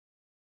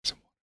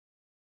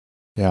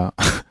Yeah.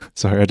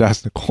 Sorry, I had to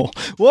ask Nicole.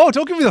 Whoa,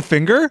 don't give me the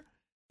finger.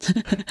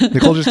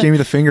 Nicole just gave me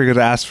the finger because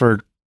I asked for a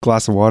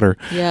glass of water.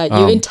 Yeah,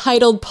 you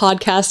entitled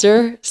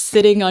podcaster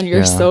sitting on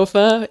your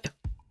sofa.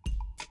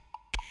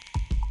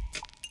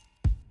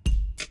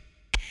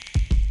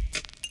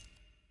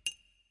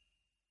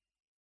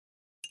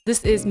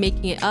 This is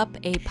Making It Up,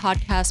 a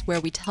podcast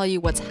where we tell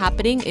you what's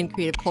happening in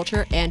creative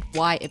culture and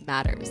why it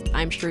matters.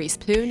 I'm Charisse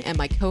Poon, and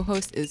my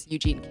co-host is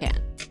Eugene Kan.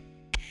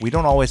 We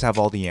don't always have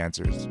all the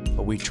answers,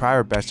 but we try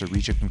our best to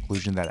reach a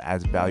conclusion that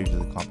adds value to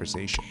the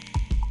conversation.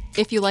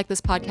 If you like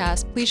this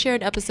podcast, please share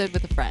an episode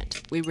with a friend.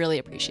 We really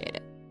appreciate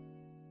it.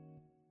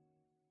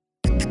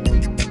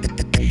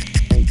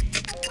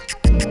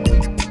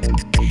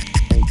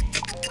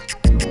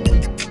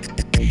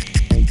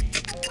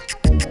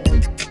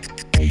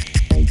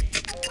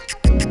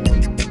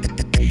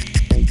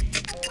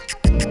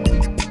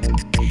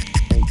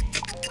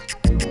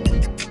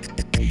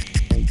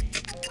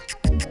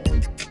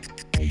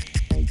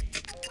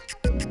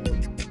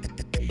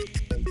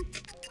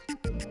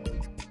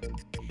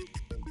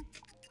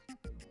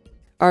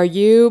 Are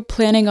you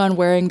planning on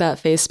wearing that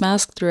face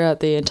mask throughout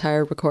the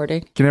entire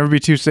recording? Can never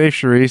be too safe,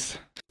 Charisse.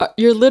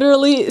 You're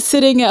literally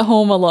sitting at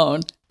home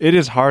alone. It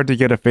is hard to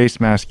get a face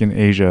mask in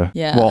Asia.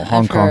 Yeah, well,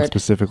 Hong Kong heard.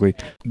 specifically.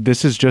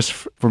 This is just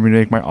for me to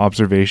make my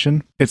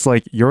observation. It's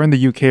like you're in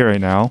the UK right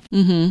now,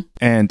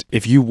 and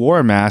if you wore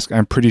a mask,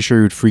 I'm pretty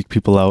sure you'd freak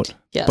people out.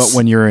 Yes. But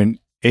when you're in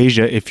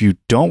Asia, if you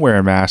don't wear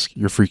a mask,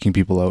 you're freaking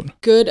people out.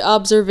 Good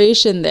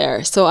observation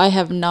there. So I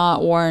have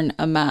not worn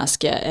a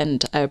mask yet,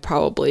 and I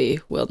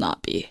probably will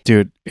not be.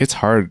 Dude, it's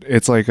hard.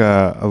 It's like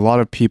a lot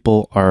of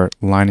people are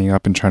lining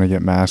up and trying to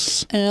get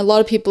masks. And a lot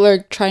of people are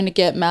trying to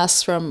get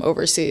masks from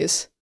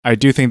overseas. I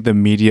do think the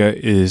media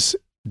is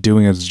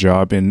doing its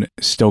job in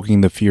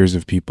stoking the fears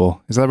of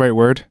people. Is that the right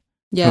word?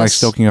 Yes. Like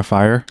stoking a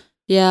fire?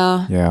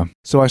 Yeah. Yeah.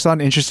 So I saw an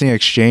interesting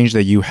exchange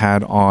that you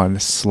had on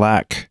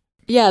Slack.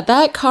 Yeah,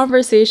 that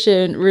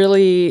conversation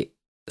really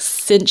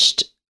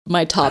cinched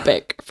my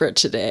topic for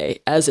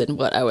today, as in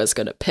what I was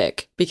going to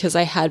pick, because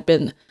I had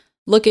been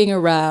looking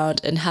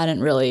around and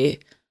hadn't really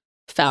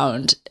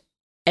found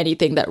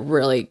anything that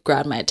really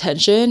grabbed my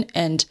attention.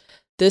 And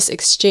this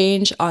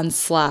exchange on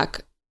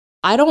Slack,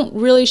 I don't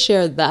really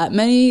share that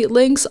many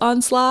links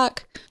on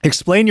Slack.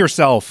 Explain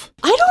yourself.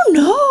 I don't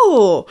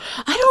know.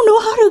 I don't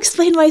know how to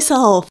explain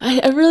myself.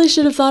 I really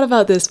should have thought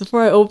about this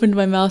before I opened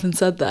my mouth and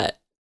said that.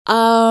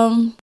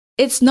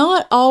 It's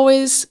not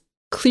always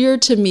clear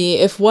to me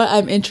if what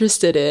I'm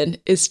interested in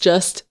is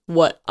just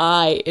what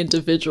I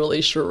individually,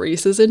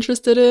 Charisse, is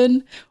interested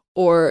in,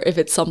 or if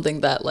it's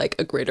something that like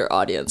a greater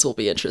audience will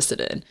be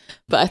interested in.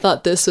 But I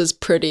thought this was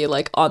pretty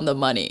like on the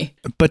money.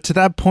 But to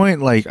that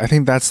point, like I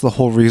think that's the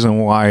whole reason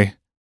why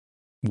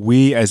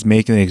we as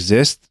Making It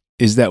exist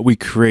is that we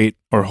create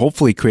or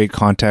hopefully create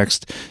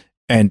context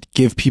and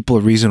give people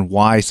a reason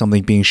why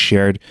something being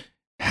shared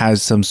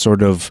has some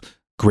sort of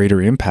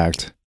greater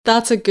impact.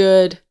 That's a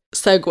good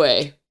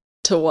segue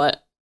to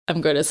what I'm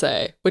going to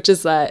say, which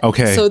is that,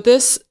 okay. So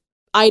this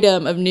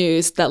item of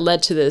news that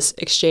led to this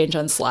exchange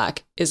on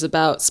Slack is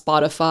about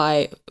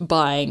Spotify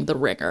buying The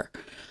Ringer,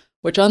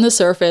 which on the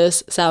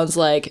surface sounds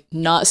like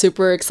not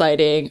super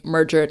exciting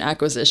merger and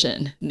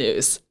acquisition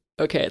news.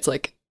 Okay, it's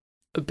like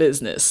a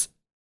business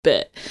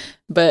bit.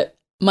 But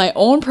my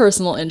own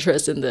personal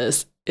interest in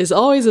this is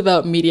always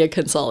about media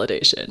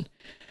consolidation.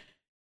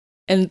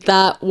 And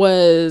that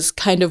was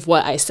kind of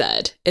what I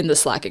said in the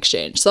Slack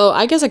exchange. So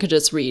I guess I could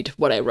just read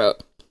what I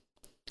wrote.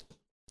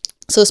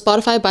 So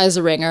Spotify buys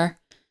The Ringer.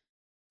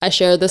 I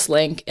shared this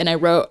link and I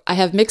wrote, I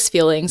have mixed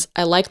feelings.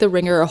 I like The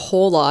Ringer a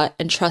whole lot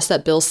and trust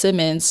that Bill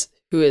Simmons,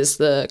 who is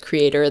the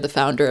creator, the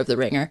founder of The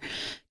Ringer,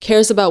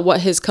 cares about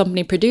what his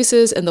company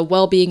produces and the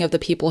well-being of the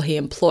people he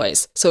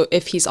employs. So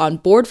if he's on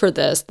board for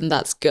this, then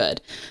that's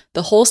good.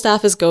 The whole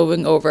staff is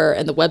going over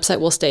and the website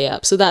will stay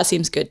up. So that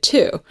seems good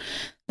too.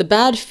 The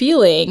bad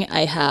feeling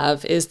I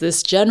have is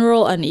this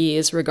general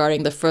unease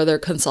regarding the further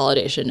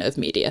consolidation of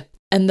media.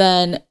 And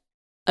then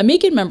a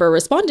Megan member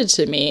responded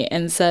to me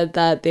and said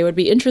that they would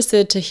be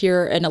interested to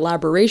hear an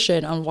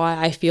elaboration on why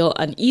I feel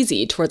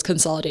uneasy towards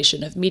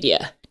consolidation of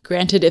media.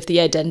 Granted, if the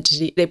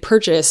identity they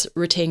purchase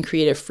retain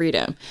creative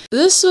freedom.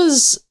 This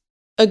was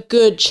a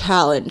good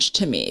challenge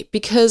to me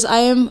because I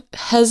am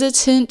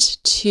hesitant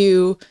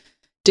to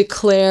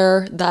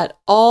declare that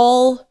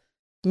all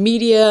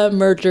media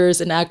mergers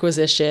and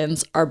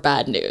acquisitions are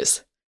bad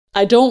news.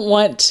 I don't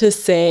want to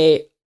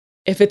say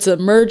if it's a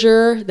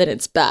merger, then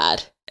it's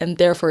bad, and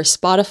therefore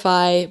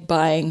Spotify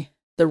buying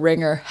The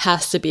Ringer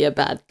has to be a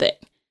bad thing.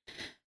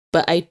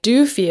 But I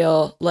do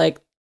feel like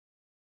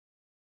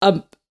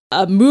a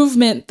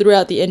movement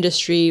throughout the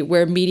industry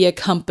where media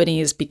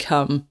companies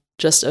become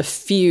just a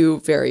few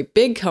very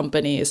big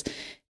companies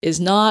is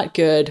not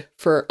good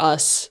for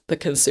us, the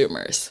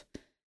consumers.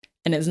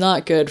 And it's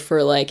not good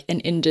for like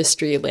an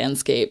industry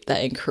landscape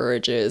that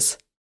encourages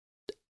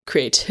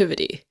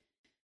creativity.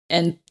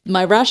 And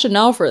my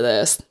rationale for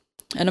this,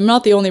 and I'm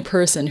not the only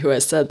person who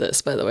has said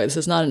this, by the way, this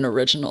is not an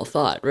original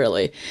thought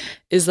really,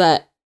 is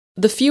that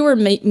the fewer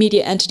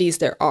media entities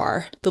there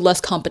are, the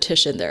less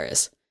competition there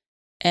is.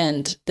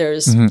 And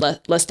there's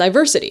less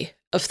diversity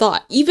of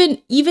thought.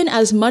 Even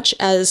as much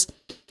as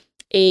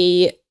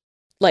a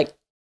like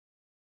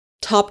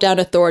top-down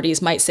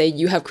authorities might say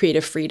you have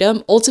creative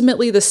freedom,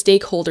 ultimately the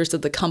stakeholders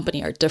of the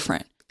company are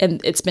different.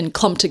 And it's been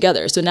clumped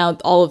together. So now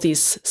all of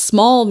these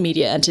small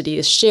media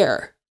entities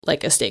share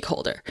like a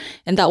stakeholder.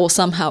 And that will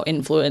somehow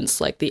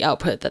influence like the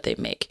output that they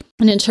make.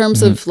 And in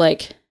terms of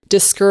like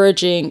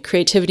discouraging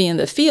creativity in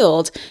the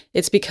field,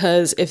 it's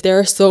because if there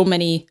are so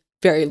many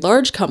very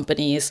large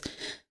companies,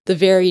 the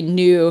very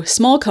new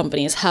small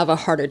companies have a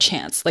harder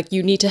chance. Like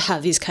you need to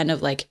have these kind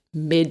of like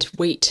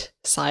mid-weight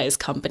size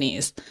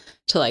companies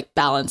to like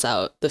balance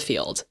out the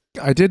field.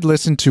 I did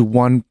listen to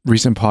one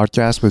recent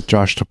podcast with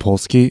Josh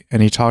Topolsky,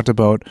 and he talked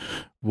about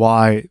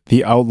why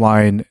the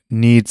outline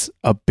needs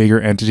a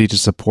bigger entity to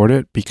support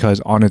it,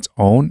 because on its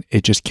own,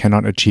 it just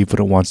cannot achieve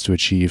what it wants to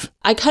achieve.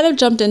 I kind of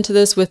jumped into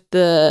this with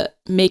the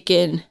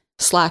Makin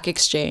Slack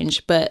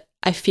exchange, but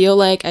I feel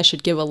like I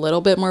should give a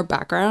little bit more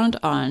background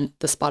on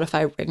the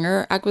Spotify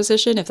Ringer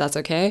acquisition, if that's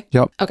okay.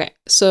 Yep. Okay,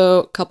 so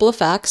a couple of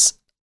facts.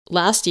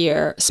 Last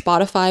year,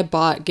 Spotify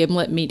bought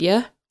Gimlet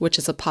Media, which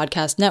is a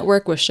podcast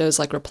network with shows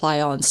like Reply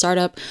All and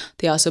Startup.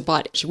 They also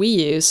bought which we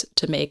use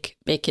to make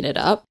Making It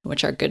Up,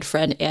 which our good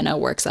friend Anna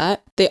works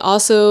at. They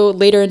also,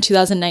 later in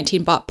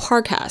 2019, bought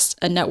Parcast,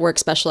 a network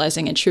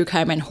specializing in true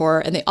crime and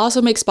horror, and they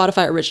also make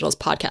Spotify Originals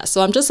podcasts.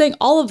 So I'm just saying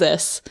all of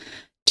this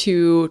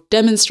to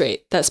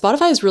demonstrate that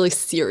Spotify is really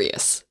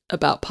serious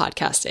about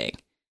podcasting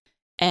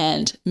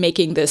and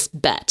making this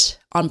bet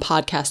on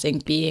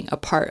podcasting being a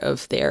part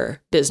of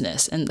their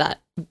business and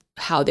that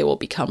how they will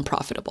become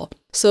profitable.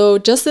 So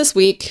just this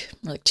week,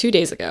 like 2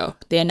 days ago,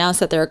 they announced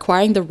that they're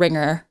acquiring The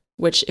Ringer,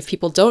 which, if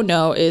people don't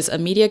know, is a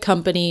media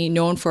company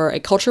known for a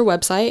culture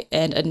website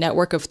and a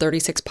network of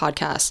 36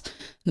 podcasts.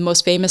 The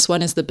most famous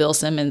one is the Bill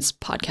Simmons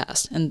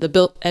podcast.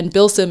 And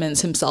Bill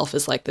Simmons himself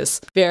is like this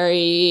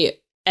very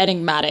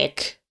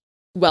enigmatic,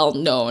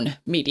 well-known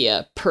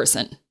media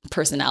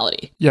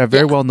personality. Yeah,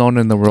 very well known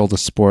in the world of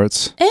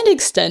sports. And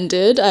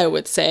extended, I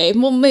would say.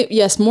 Well,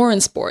 yes, more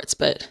in sports,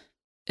 but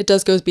it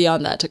does go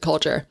beyond that to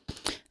culture.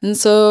 And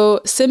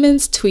so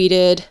Simmons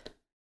tweeted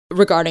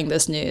regarding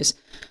this news,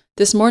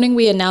 "This morning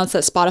we announced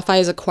that Spotify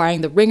is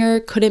acquiring The Ringer.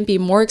 Couldn't be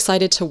more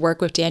excited to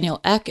work with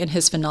Daniel Ek and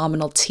his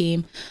phenomenal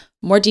team.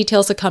 More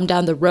details to come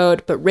down the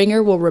road, but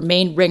Ringer will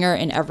remain Ringer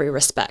in every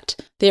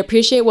respect. They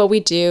appreciate what we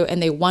do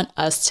and they want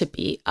us to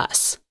be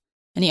us."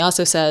 And he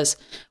also says,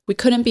 "We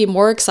couldn't be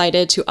more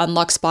excited to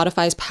unlock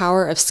Spotify's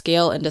power of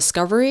scale and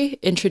discovery,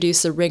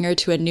 introduce The Ringer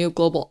to a new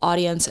global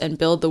audience, and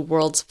build the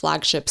world's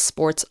flagship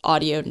sports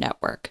audio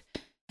network."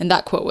 And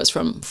that quote was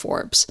from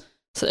Forbes,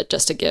 so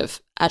just to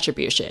give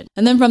attribution.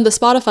 And then from the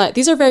Spotify,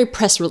 these are very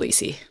press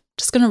releasey.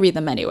 Just going to read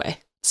them anyway.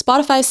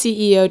 Spotify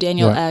CEO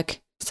Daniel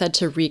Ek said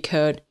to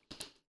Recode,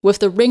 "With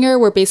The Ringer,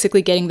 we're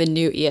basically getting the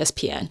new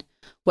ESPN.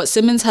 What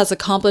Simmons has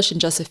accomplished in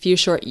just a few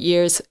short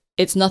years,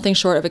 it's nothing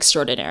short of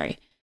extraordinary."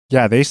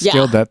 Yeah, they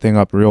scaled that thing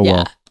up real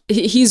well.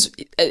 He's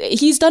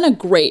done a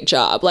great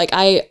job. Like,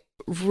 I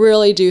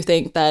really do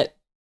think that,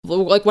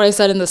 like what I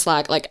said in the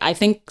Slack, like I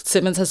think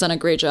Simmons has done a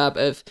great job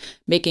of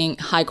making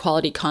high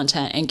quality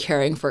content and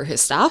caring for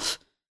his staff.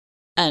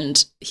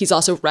 And he's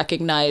also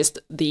recognized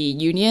the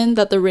union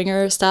that the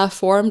Ringer staff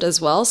formed as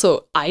well.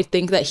 So I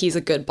think that he's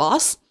a good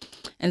boss.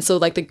 And so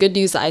like the good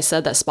news that I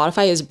said that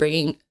Spotify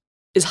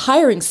is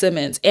hiring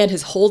Simmons and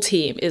his whole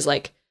team is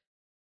like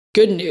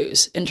good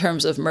news in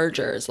terms of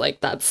mergers. Like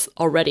that's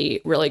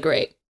already really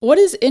great. What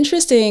is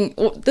interesting,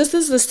 this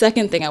is the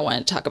second thing I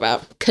want to talk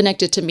about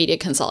connected to media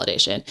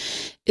consolidation,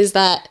 is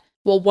that,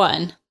 well,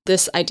 one,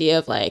 this idea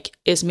of like,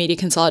 is media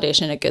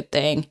consolidation a good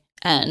thing?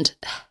 And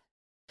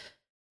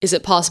is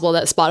it possible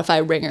that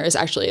Spotify Ringer is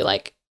actually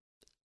like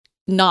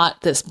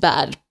not this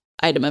bad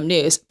item of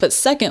news? But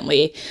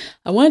secondly,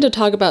 I wanted to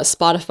talk about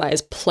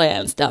Spotify's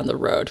plans down the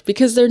road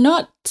because they're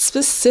not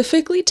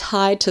specifically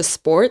tied to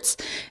sports.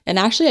 And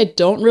actually, I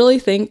don't really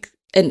think,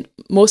 and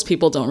most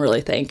people don't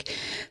really think,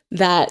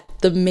 that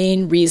the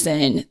main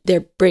reason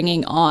they're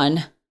bringing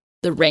on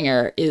The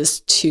Ringer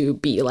is to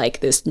be like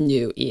this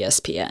new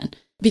ESPN.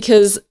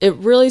 Because it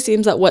really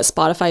seems that what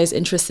Spotify is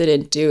interested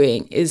in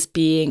doing is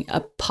being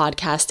a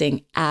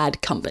podcasting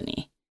ad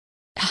company.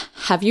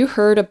 Have you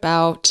heard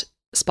about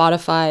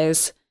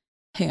Spotify's...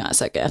 Hang on a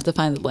second, I have to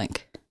find the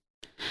link.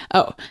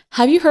 Oh,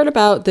 have you heard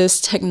about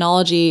this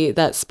technology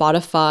that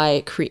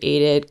Spotify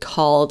created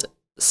called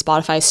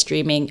Spotify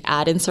Streaming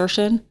Ad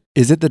Insertion?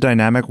 Is it the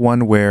dynamic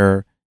one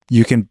where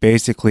you can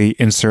basically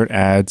insert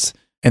ads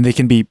and they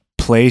can be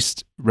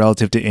placed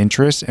relative to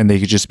interest and they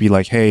could just be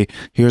like, hey,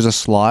 here's a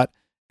slot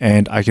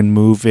and I can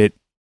move it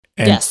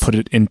and put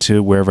it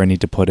into wherever I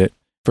need to put it,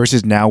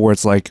 versus now where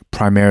it's like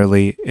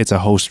primarily it's a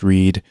host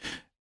read,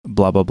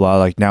 blah, blah, blah.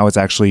 Like now it's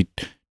actually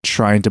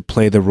trying to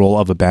play the role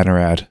of a banner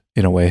ad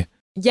in a way.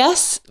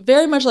 Yes,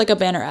 very much like a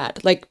banner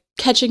ad, like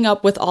catching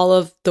up with all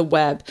of the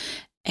web.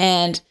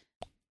 And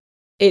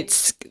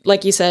it's,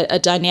 like you said, a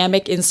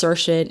dynamic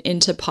insertion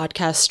into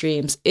podcast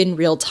streams in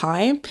real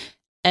time.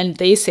 And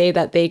they say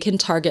that they can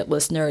target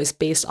listeners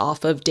based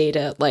off of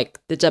data like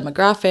the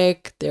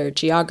demographic, their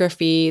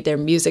geography, their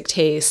music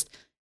taste,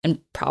 and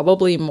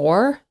probably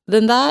more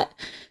than that.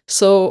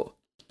 So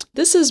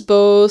this is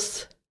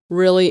both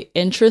really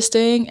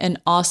interesting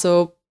and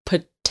also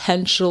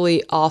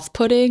potentially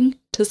off-putting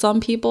to some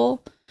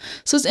people.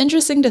 So it's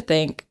interesting to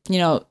think,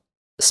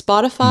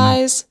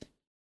 Spotify's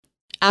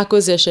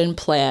acquisition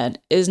plan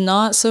is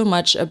not so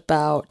much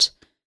about,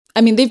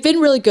 they've been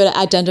really good at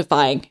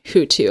identifying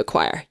who to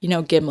acquire,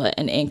 Gimlet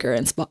and Anchor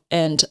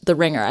and The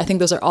Ringer. I think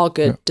those are all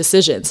good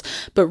decisions,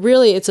 but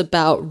really it's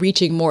about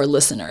reaching more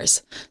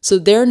listeners. So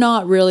they're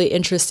not really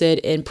interested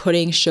in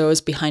putting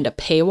shows behind a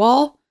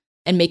paywall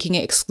and making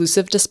it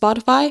exclusive to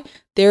Spotify.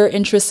 They're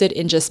interested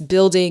in just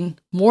building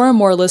more and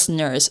more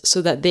listeners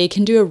so that they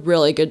can do a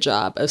really good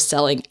job of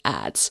selling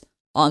ads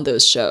on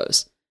those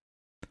shows.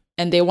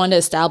 And they want to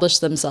establish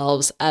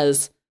themselves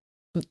as,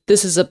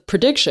 this is a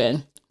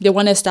prediction, they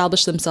want to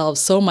establish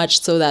themselves so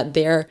much so that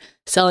they're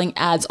selling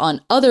ads on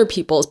other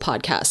people's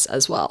podcasts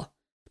as well,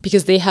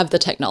 because they have the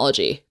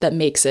technology that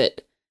makes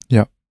it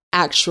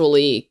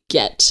actually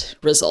get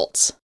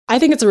results. I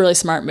think it's a really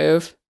smart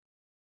move.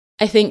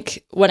 I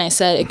think when I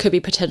said it could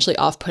be potentially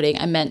off-putting,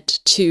 I meant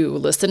to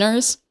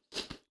listeners,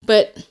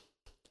 but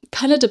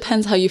kind of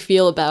depends how you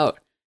feel about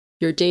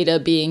your data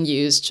being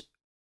used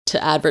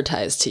to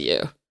advertise to you.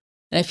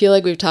 And I feel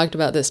like we've talked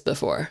about this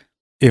before.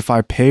 If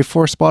I pay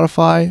for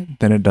Spotify,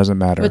 then it doesn't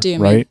matter. What do you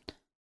mean?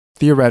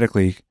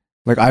 Theoretically,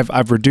 like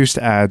I've reduced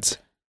ads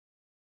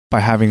by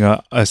having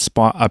a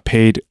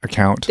paid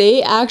account.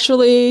 They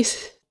actually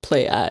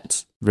play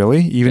ads.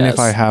 Really? Even if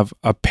I have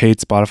a paid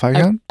Spotify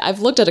account? I've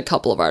looked at a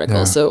couple of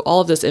articles. Yeah. So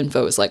all of this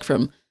info is like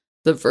from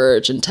The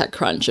Verge and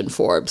TechCrunch and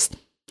Forbes.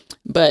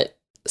 But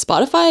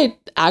Spotify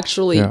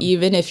actually,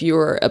 even if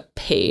you're a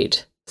paid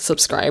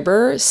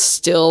subscriber,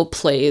 still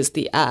plays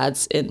the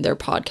ads in their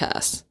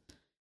podcasts.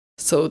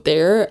 So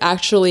they're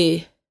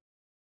actually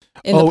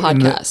in the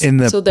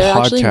podcast. So they're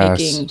actually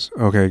making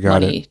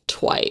money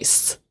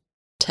twice,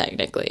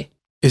 technically.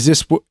 Is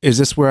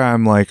this where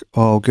I'm like,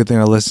 oh, good thing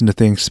I listened to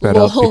things sped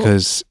up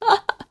because...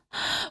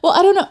 Well,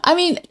 I don't know. I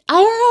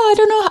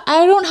don't know.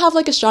 I don't have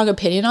like a strong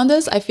opinion on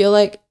this. I feel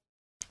like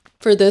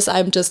for this,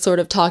 I'm just sort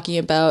of talking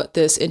about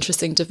this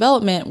interesting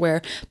development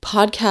where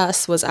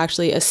podcasts was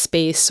actually a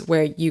space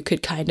where you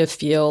could kind of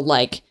feel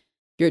like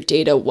your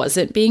data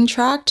wasn't being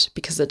tracked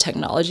because the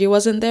technology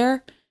wasn't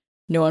there.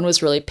 No one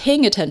was really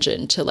paying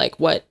attention to like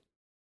what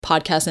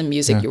podcasts and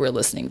music you were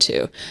listening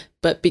to.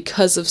 But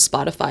because of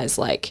Spotify's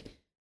like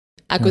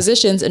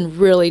acquisitions and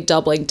really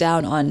doubling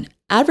down on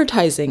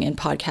advertising in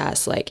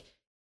podcasts, like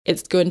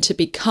it's going to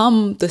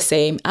become the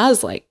same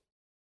as like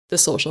the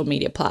social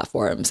media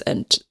platforms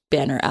and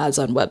banner ads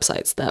on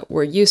websites that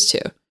we're used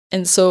to.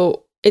 And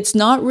so it's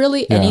not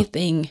really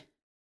anything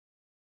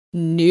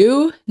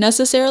new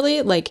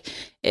necessarily. Like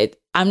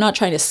I'm not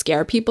trying to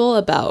scare people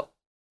about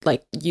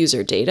like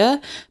user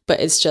data, but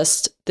it's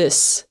just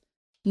this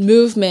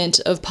movement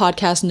of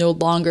podcasts no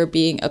longer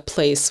being a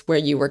place where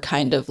you were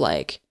kind of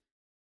like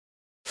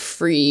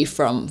free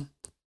from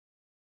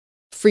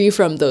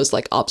those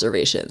like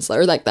observations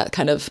or like that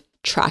kind of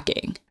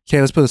tracking. Okay,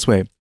 let's put it this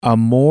way. A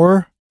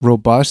more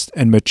robust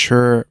and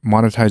mature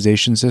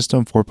monetization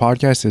system for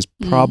podcasts is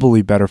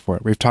probably better for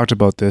it. We've talked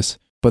about this,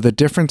 but the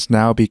difference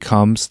now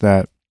becomes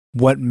that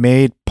what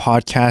made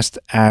podcast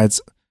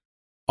ads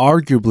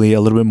arguably a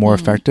little bit more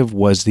effective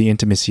was the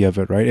intimacy of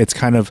it, right? It's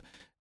kind of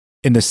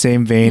in the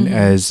same vein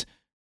as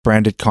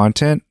branded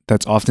content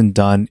that's often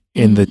done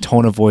in the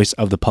tone of voice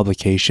of the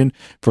publication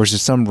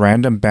versus some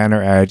random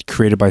banner ad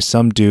created by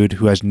some dude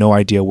who has no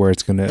idea where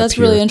it's going to appear. That's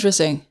really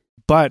interesting.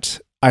 But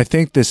I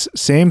think this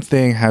same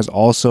thing has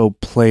also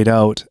played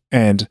out,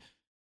 and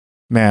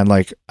man,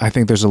 like I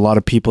think there's a lot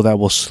of people that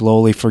will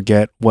slowly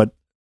forget what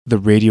the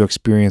radio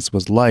experience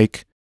was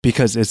like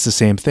because it's the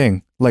same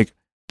thing. Like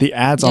the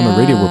ads on the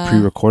radio were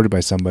pre-recorded by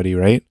somebody,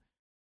 right?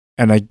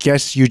 And I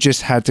guess you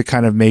just had to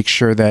kind of make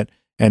sure that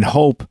and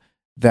hope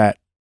that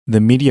the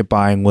media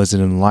buying was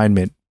in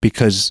alignment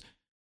because,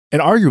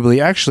 and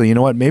arguably, actually, you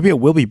know what? Maybe it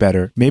will be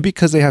better. Maybe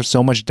because they have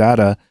so much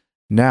data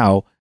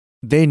now,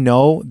 they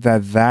know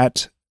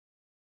that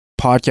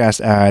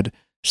podcast ad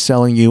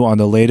selling you on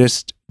the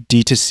latest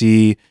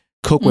D2C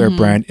cookware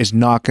brand is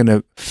not going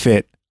to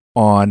fit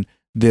on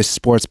this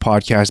sports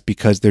podcast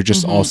because they're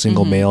just all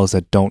single males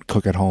that don't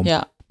cook at home.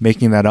 Yeah.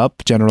 Making that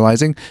up,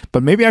 generalizing,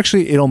 but maybe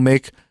actually it'll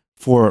make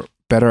for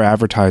better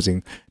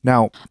advertising.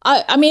 Now,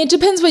 I mean, it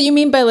depends what you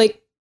mean by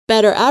like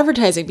better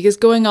advertising, because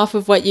going off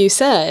of what you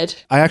said,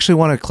 I actually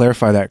want to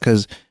clarify that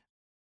because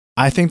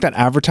I think that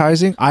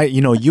advertising,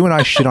 you and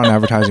I shit on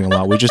advertising a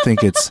lot. We just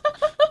think it's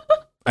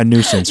a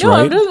nuisance,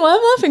 right? I'm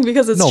laughing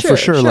because it's true. No, for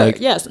sure. Like,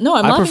 yes, no,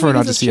 I'm laughing prefer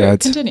not to see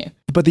ads. Continue.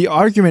 But the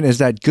argument is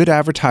that good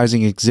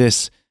advertising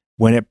exists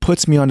when it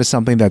puts me onto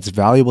something that's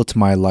valuable to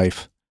my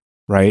life,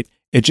 right?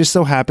 It just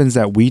so happens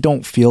that we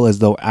don't feel as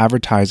though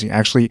advertising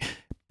actually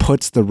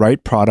puts the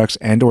right products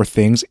and or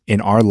things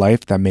in our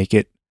life that make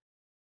it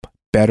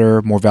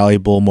better, more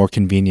valuable, more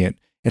convenient.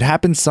 It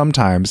happens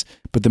sometimes,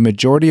 but the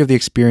majority of the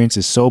experience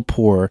is so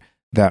poor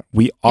that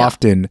we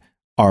often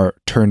are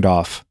turned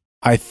off.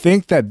 I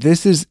think that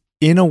this is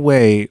in a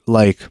way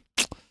like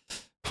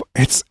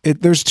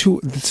there's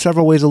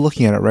several ways of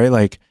looking at it, right?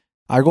 Like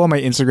I go on my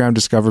Instagram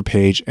Discover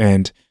page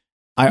and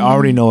I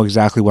already know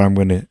exactly what I'm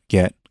going to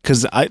get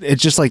because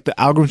it's just like the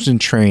algorithm's been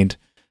trained,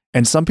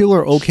 and some people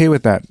are okay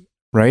with that,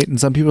 right? And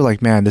some people are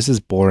like, man, this is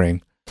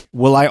boring.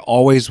 Will I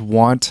always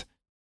want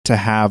to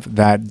have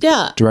that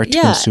direct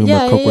to consumer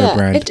cookware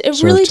brand?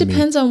 It really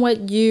depends on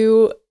what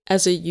you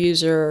as a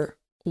user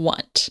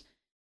want.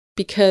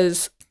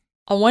 Because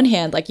on one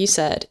hand, like you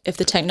said, if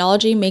the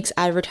technology makes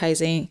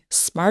advertising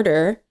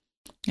smarter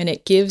and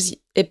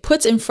it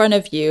puts in front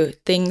of you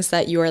things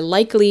that you are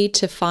likely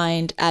to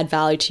find add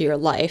value to your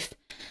life,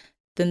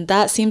 then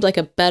that seems like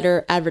a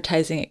better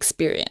advertising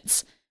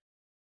experience.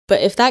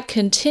 But if that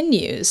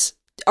continues,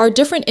 are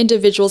different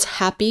individuals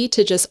happy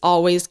to just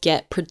always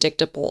get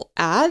predictable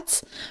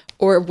ads?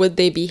 Or would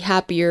they be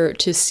happier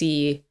to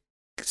see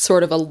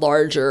sort of a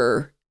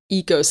larger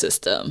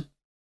ecosystem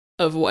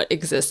of what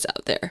exists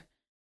out there?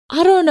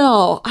 I don't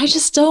know. I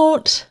just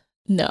don't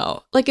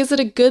know. Like, is it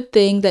a good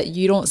thing that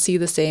you don't see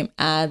the same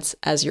ads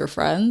as your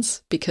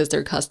friends because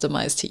they're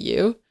customized to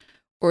you?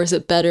 Or is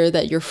it better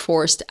that you're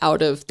forced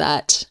out of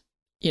that,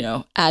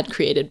 ad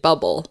created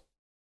bubble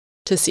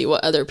to see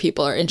what other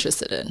people are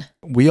interested in?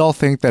 We all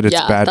think that it's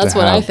bad that's to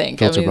what have I think.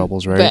 filter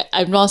bubbles, right? But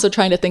I'm also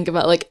trying to think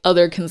about like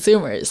other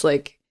consumers.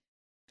 Like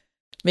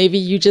maybe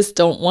you just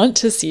don't want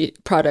to see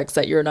products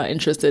that you're not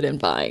interested in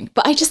buying.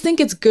 But I just think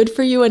it's good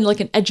for you in like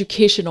an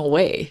educational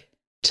way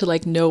to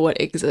like know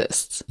what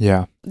exists.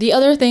 Yeah. The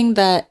other thing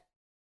that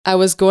I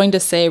was going to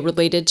say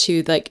related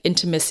to like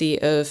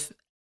intimacy of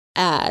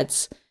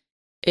ads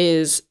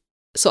is,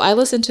 so I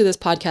listen to this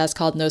podcast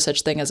called No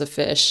Such Thing as a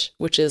Fish,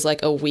 which is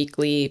like a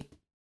weekly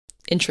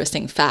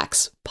interesting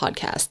facts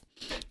podcast.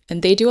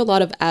 And they do a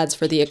lot of ads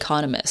for The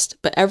Economist,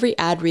 but every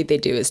ad read they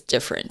do is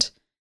different.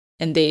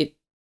 And they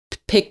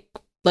pick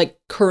like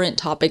current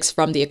topics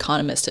from The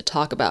Economist to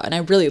talk about. And I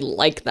really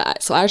like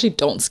that. So I actually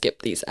don't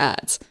skip these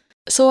ads.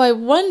 So I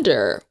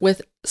wonder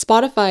with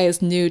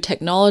Spotify's new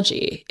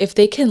technology, if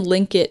they can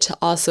link it to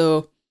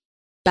also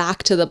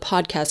back to the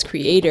podcast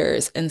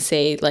creators and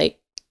say like,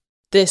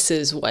 this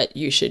is what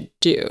you should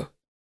do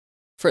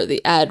for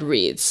the ad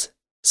reads,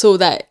 so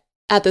that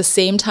at the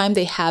same time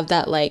they have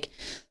that like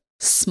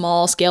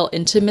small scale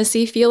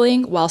intimacy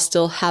feeling while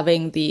still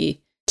having the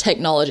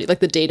technology,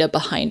 like the data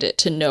behind it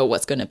to know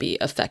what's going to be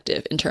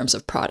effective in terms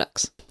of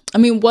products. I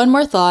mean, one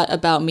more thought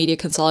about media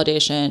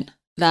consolidation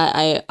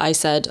that I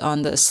said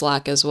on the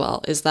Slack as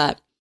well is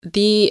that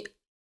the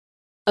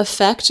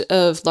effect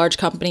of large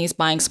companies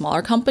buying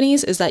smaller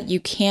companies is that you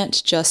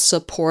can't just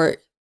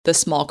support the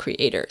small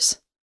creators.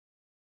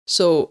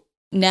 So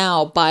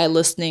now by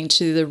listening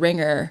to the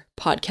Ringer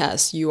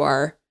podcast, you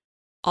are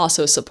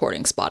also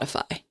supporting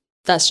Spotify.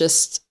 That's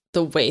just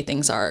the way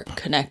things are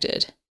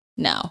connected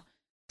now.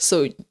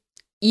 So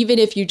even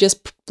if you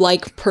just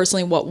like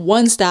personally what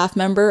one staff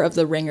member of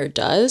the Ringer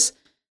does,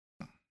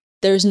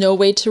 there's no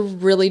way to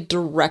really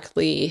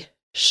directly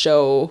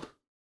show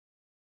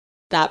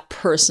that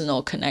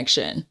personal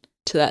connection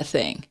to that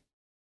thing.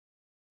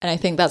 And I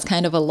think that's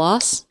kind of a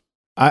loss.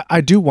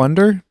 I do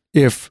wonder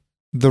if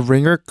the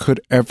Ringer could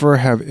ever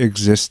have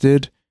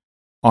existed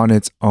on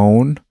its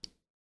own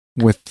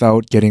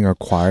without getting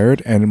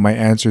acquired. And my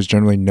answer is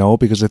generally no,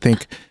 because I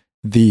think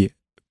the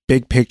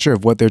big picture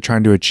of what they're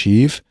trying to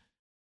achieve,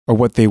 or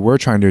what they were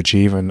trying to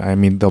achieve, and I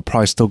mean, they'll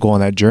probably still go on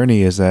that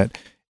journey, is that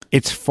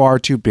it's far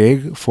too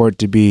big for it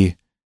to be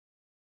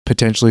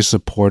potentially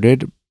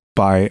supported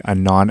by a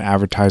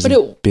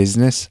non-advertising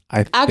business,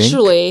 I think.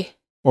 Actually,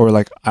 or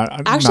like,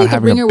 actually,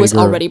 the Ringer was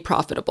already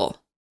profitable.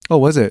 Oh,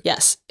 was it?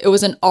 Yes, it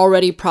was an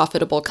already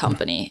profitable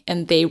company,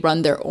 and they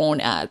run their own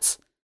ads.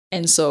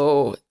 And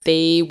so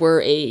they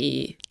were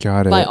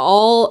by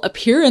all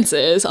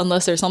appearances,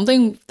 unless there's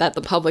something that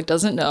the public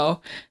doesn't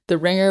know, the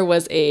Ringer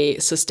was a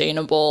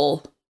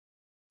sustainable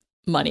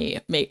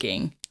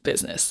money-making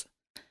business.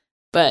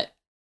 But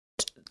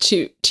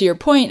to your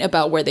point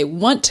about where they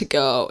want to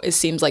go, it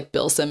seems like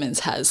Bill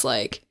Simmons has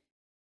like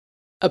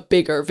a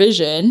bigger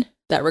vision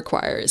that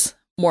requires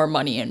more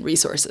money and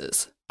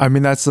resources. I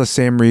mean, that's the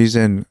same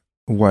reason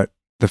what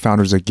the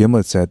founders of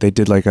Gimlet said. They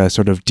did like a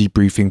sort of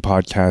debriefing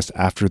podcast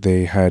after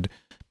they had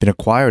been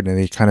acquired, and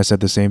they kind of said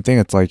the same thing.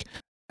 It's like,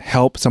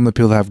 help some of the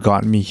people that have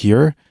gotten me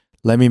here.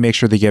 Let me make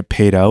sure they get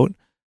paid out,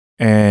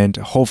 and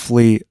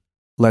hopefully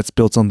let's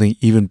build something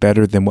even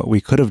better than what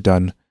we could have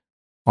done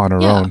on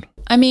our own.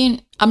 I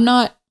mean,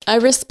 I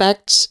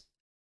respect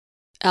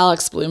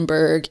Alex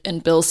Bloomberg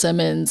and Bill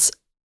Simmons'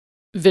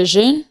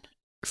 vision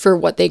for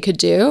what they could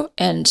do.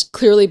 And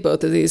clearly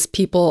both of these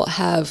people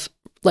have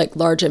like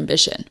large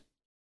ambition.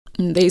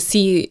 And they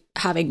see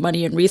having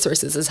money and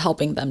resources as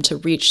helping them to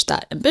reach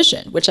that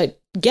ambition, which I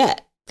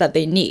get that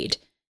they need.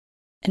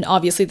 And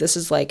obviously this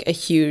is like a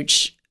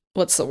huge,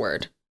 what's the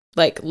word?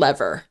 Like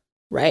lever,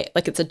 right?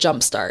 Like it's a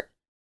jump start.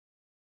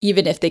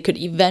 Even if they could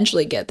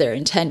eventually get there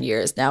in 10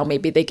 years, now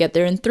maybe they get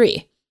there in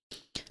 3.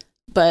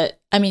 But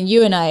I mean,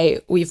 you and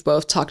I, we've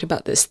both talked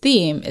about this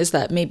theme, is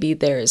that maybe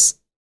there's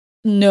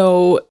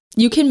no,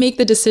 you can make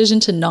the decision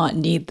to not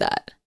need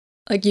that.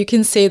 Like you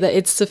can say that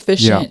it's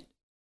sufficient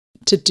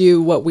to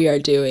do what we are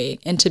doing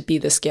and to be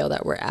the scale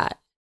that we're at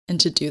and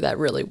to do that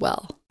really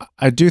well.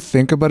 I do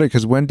think about it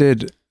because when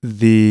did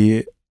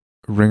the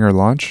Ringer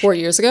launch? 4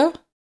 years ago?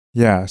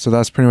 Yeah, so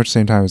that's pretty much the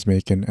same time as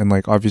Macon. And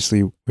like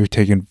obviously we've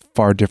taken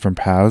far different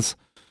paths.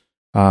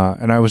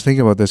 And I was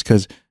thinking about this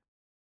because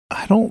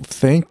I don't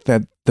think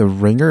that the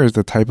Ringer is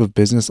the type of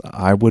business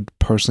I would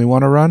personally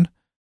want to run.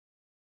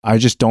 I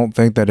just don't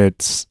think that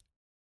it's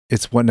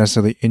what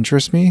necessarily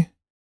interests me.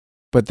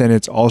 But then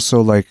it's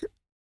also like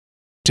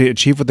to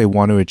achieve what they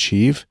want to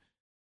achieve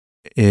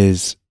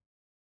is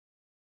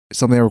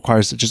something that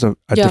requires just a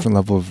different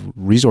level of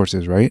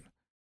resources, right?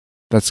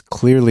 That's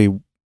clearly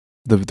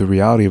the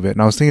reality of it.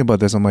 And I was thinking about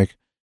this. I'm like,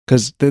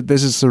 because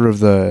this is sort of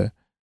the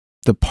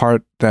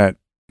part that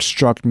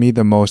struck me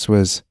the most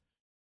was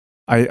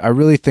I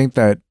really think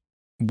that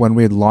when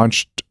we had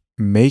launched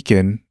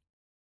Macon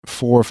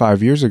 4 or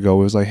 5 years ago,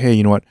 it was like, hey,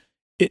 you know what?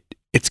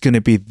 It's going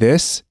to be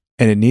this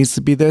and it needs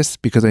to be this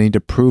because I need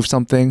to prove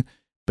something.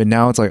 But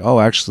now it's like,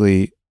 oh,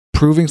 actually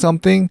proving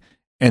something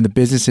and the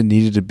business it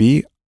needed to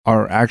be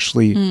are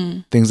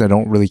actually things I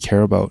don't really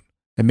care about.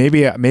 And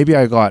maybe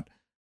I got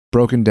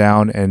broken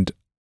down and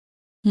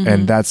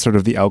that's sort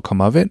of the outcome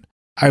of it.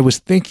 I was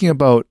thinking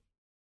about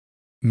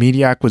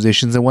media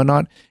acquisitions and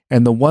whatnot.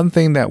 And the one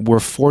thing that we're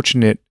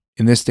fortunate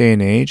in this day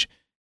and age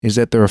is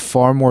that there are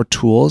far more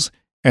tools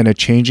and a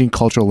changing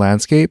cultural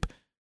landscape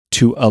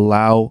to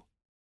allow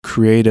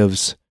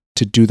creatives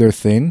to do their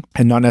thing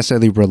and not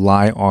necessarily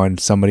rely on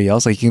somebody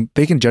else. Like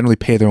they can generally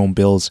pay their own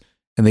bills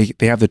and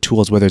they have the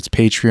tools, whether it's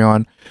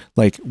Patreon.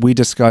 Like we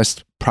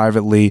discussed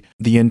privately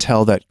the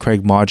intel that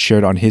Craig Mod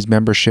shared on his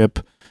membership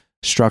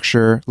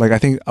structure. Like I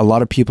think a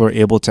lot of people are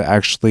able to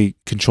actually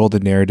control the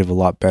narrative a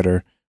lot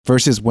better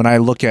versus when I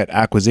look at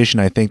acquisition,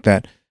 I think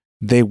that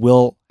they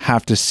will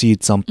have to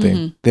cede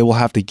something. They will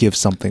have to give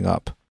something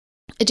up.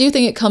 I do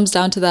think it comes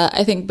down to that.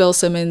 I think Bill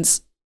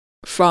Simmons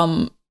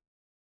from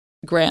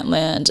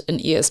Grantland and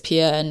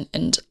ESPN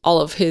and all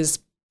of his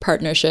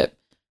partnership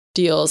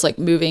deals, like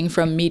moving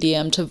from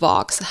Medium to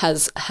Vox,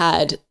 has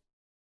had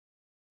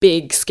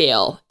big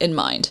scale in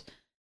mind.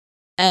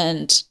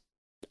 And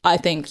I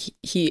think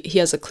he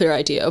has a clear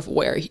idea of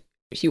where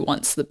he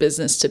wants the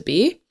business to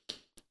be.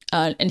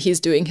 And he's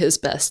doing his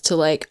best to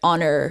like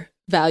honor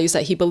values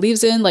that he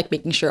believes in, like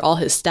making sure all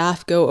his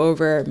staff go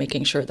over,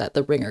 making sure that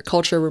the Ringer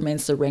culture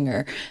remains the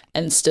Ringer,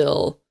 and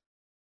still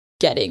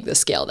getting the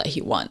scale that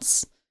he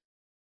wants.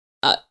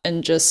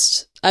 And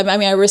just, I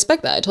mean, I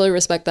respect that. I totally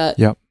respect that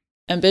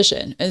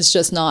ambition. It's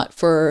just not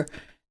for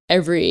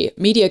every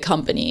media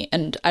company.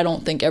 And I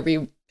don't think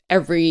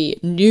every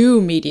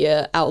new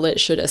media outlet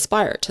should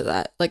aspire to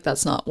that. Like,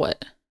 that's not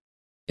what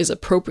is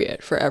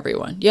appropriate for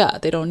everyone. Yeah,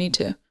 they don't need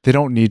to. They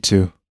don't need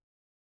to.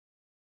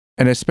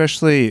 And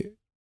especially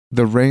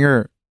the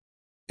Ringer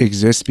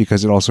exists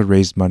because it also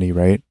raised money,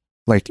 right?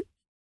 Like,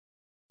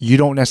 you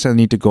don't necessarily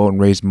need to go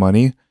and raise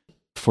money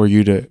for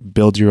you to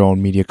build your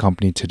own media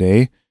company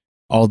today,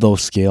 although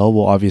scale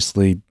will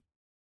obviously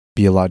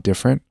be a lot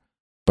different.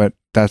 But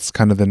that's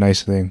kind of the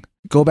nice thing.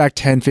 Go back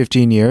 10,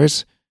 15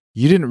 years,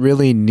 you didn't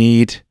really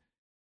need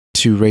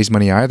to raise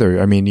money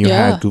either. I mean, you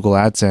had Google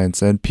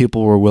AdSense and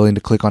people were willing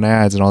to click on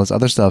ads and all this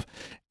other stuff.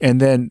 And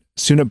then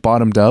soon it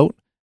bottomed out.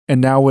 And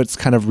now it's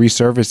kind of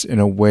resurfaced in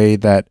a way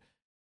that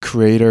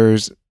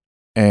creators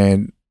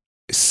and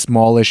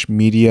smallish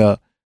media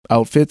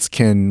outfits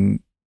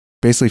can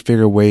basically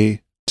figure a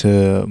way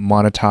to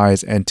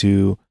monetize and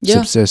to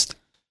subsist.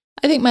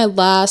 I think my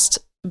last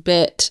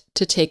bit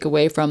to take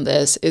away from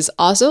this is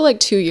also,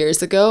 like, 2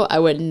 years ago, I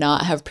would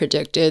not have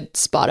predicted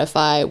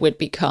Spotify would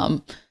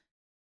become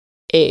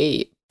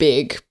a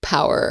big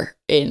power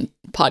in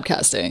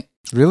podcasting.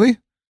 Really?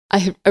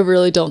 I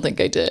really don't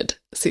think I did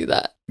see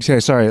that. Okay,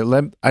 sorry.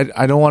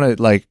 I don't want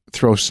to like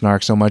throw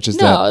snark so much as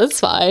that. No, that's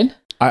fine.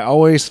 I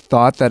always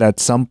thought that at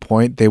some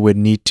point they would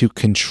need to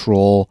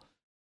control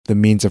the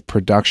means of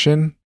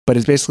production, but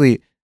it's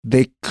basically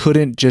they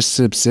couldn't just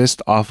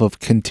subsist off of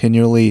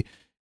continually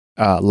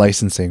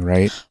licensing,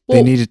 right? Well,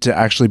 they needed to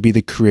actually be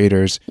the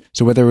creators.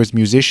 So whether it was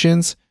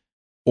musicians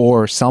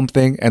or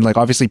something, and like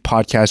obviously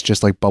podcasts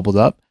just like bubbled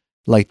up,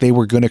 like they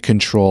were going to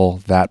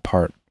control that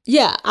part.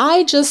 Yeah,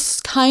 I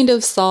just kind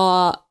of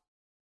saw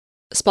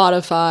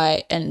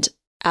Spotify and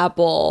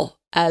Apple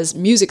as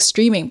music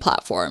streaming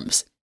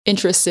platforms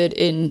interested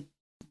in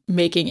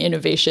making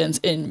innovations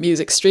in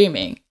music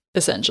streaming,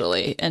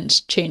 essentially,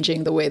 and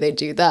changing the way they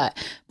do that.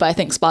 But I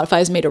think Spotify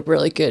has made a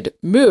really good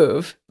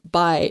move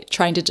by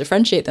trying to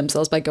differentiate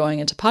themselves by going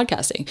into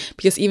podcasting.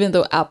 Because even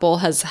though Apple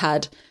has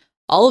had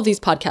all of these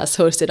podcasts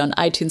hosted on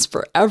iTunes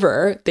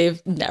forever,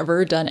 they've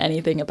never done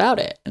anything about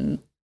it. And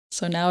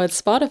so now it's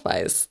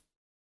Spotify's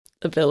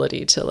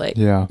ability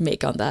to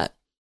make on that.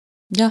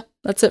 Yeah,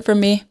 that's it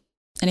from me.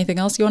 Anything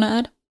else you want to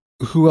add?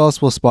 Who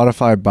else will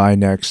Spotify buy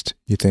next,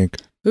 you think?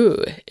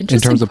 Ooh, interesting. In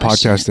terms of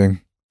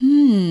podcasting.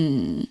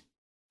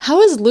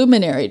 How is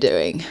Luminary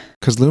doing?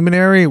 Because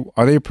Luminary,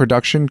 are they a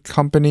production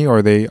company or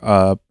are they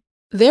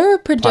They're a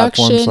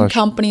production Platform /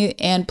 company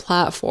and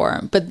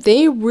platform, but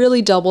they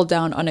really double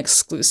down on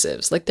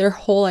exclusives. Like their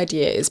whole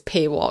idea is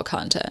paywall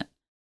content.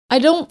 I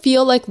don't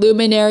feel like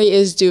Luminary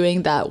is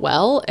doing that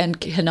well and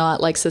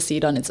cannot like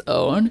succeed on its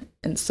own.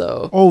 And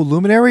so Oh,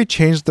 Luminary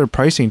changed their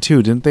pricing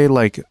too. Didn't they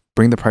like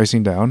bring the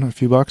pricing down a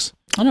few bucks?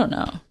 I don't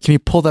know. Can you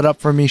pull that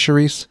up for me,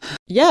 Charisse?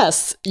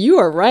 Yes, you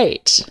are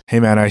right. Hey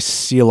man, I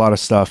see a lot of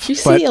stuff. You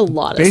see a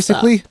lot of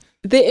basically, stuff.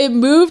 It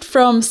moved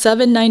from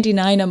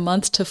 $7.99 a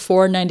month to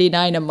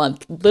 $4.99 a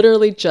month,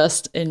 literally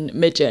just in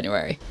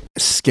mid-January.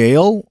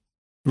 Scale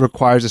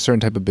requires a certain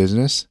type of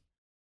business,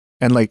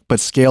 and like, but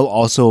Scale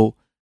also,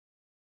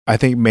 I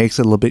think, makes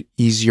it a little bit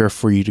easier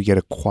for you to get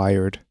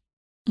acquired,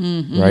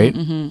 right?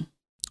 Mm-hmm.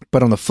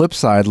 But on the flip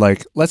side,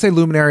 like, let's say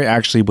Luminary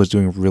actually was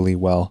doing really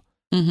well,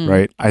 Mm-hmm.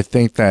 right? I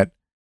think that,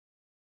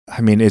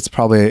 I mean, it's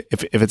probably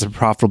if it's a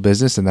profitable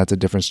business, then that's a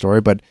different story.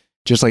 But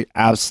just like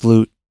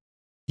absolute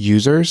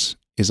users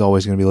is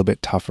always going to be a little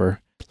bit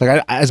tougher.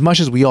 Like as much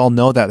as we all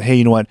know that, hey,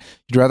 you know what?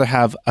 You'd rather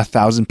have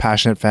 1,000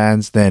 passionate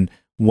fans than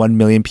 1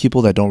 million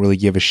people that don't really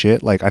give a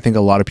shit. Like I think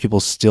a lot of people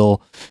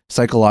still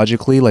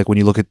psychologically, like when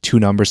you look at two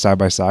numbers side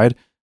by side,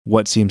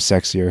 what seems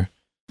sexier?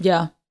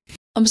 Yeah.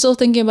 I'm still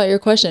thinking about your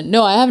question.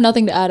 No, I have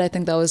nothing to add. I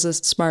think that was a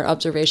smart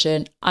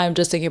observation. I'm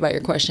just thinking about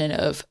your question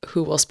of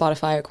who will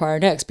Spotify acquire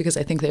next, because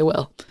I think they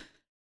will.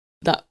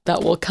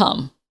 That will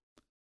come.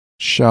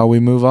 Shall we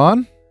move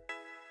on?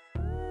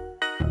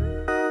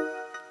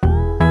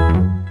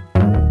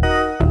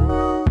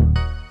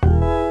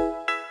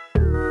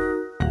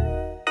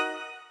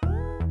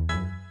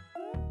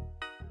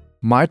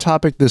 My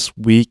topic this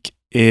week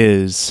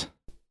is,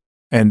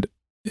 and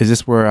is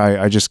this where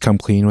I just come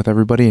clean with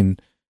everybody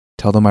and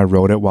tell them I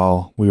wrote it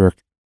while we were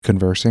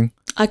conversing?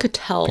 I could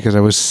tell. Because I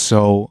was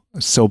so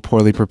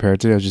poorly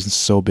prepared today. I was just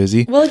so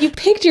busy. Well, you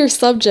picked your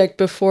subject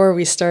before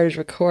we started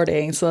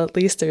recording, so at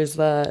least there's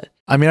that.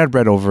 I mean, I'd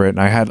read over it and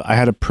I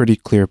had a pretty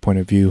clear point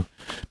of view.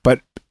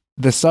 But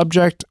the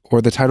subject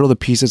or the title of the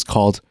piece is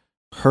called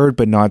Heard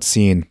But Not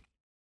Seen: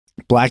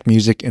 Black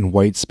Music in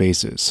White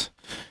Spaces.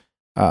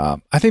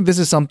 I think this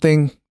is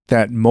something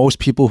that most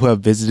people who have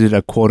visited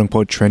a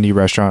quote-unquote trendy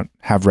restaurant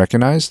have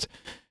recognized,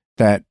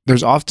 that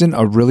there's often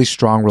a really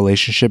strong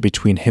relationship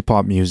between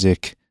hip-hop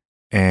music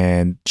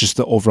and just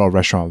the overall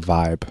restaurant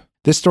vibe.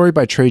 This story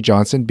by Trey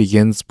Johnson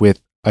begins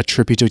with a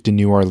trip he took to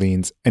New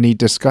Orleans, and he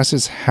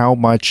discusses how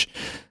much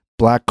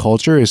Black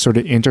culture is sort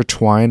of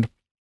intertwined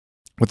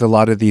with a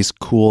lot of these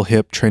cool,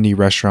 hip, trendy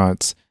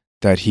restaurants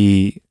that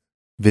he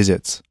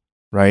visits,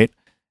 right?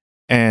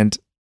 And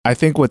I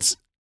think what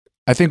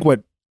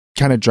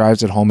kind of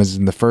drives it home is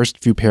in the first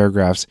few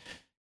paragraphs,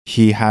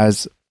 he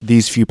has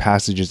these few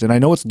passages. And I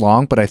know it's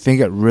long, but I think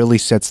it really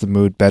sets the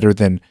mood better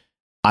than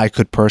I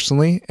could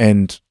personally.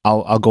 And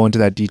I'll go into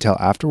that detail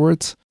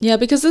afterwards. Yeah,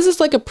 because this is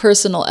like a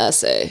personal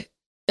essay.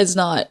 It's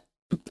not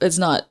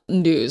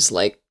news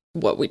like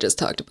what we just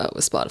talked about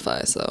with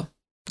Spotify. So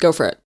go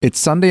for it. It's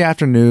Sunday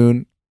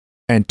afternoon,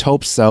 and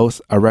Taupe South,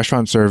 a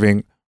restaurant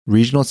serving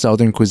regional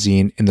Southern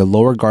cuisine in the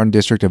Lower Garden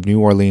District of New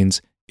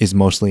Orleans, is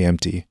mostly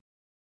empty.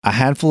 A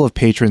handful of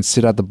patrons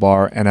sit at the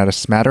bar, and at a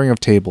smattering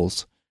of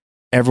tables,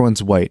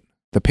 everyone's white.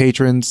 The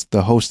patrons,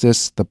 the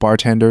hostess, the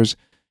bartenders.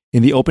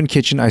 In the open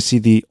kitchen, I see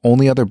the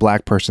only other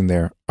Black person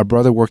there, a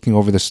brother working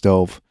over the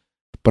stove.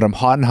 But I'm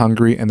hot and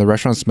hungry, and the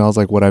restaurant smells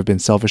like what I've been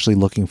selfishly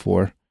looking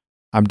for.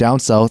 I'm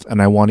down south,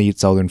 and I want to eat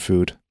Southern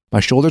food.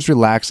 My shoulders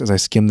relax as I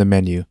skim the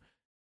menu.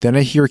 Then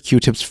I hear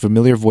Q-Tip's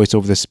familiar voice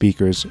over the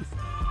speakers.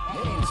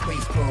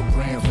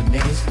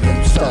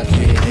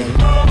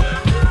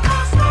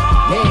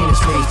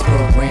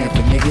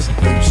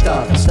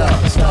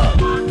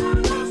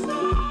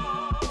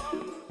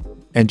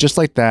 And just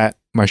like that,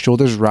 my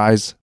shoulders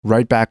rise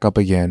right back up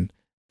again,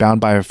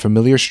 bound by a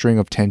familiar string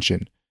of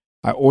tension.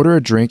 I order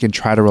a drink and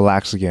try to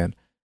relax again.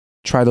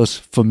 Try those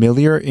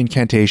familiar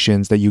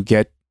incantations that you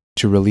get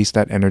to release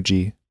that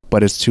energy,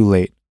 but it's too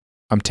late.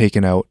 I'm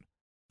taken out.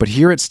 But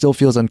here it still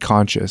feels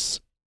unconscious.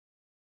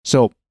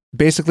 So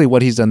basically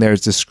what he's done there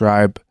is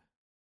describe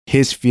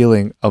his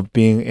feeling of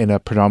being in a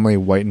predominantly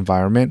white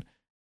environment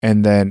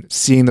and then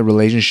seeing the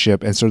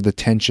relationship and sort of the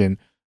tension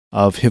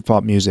of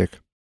hip-hop music.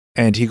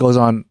 And he goes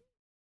on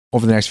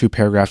over the next few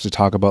paragraphs to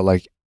talk about,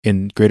 like,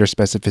 in greater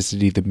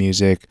specificity, the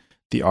music,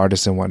 the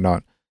artists, and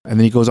whatnot. And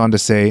then he goes on to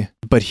say,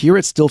 but here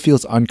it still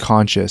feels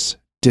unconscious,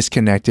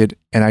 disconnected,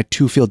 and I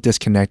too feel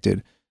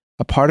disconnected.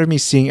 A part of me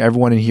seeing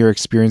everyone in here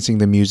experiencing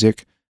the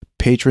music,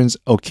 patrons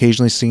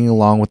occasionally singing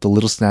along with the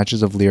little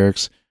snatches of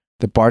lyrics,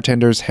 the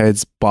bartenders'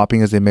 heads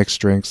bopping as they mix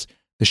drinks,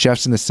 the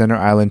chefs in the center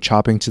island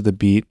chopping to the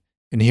beat,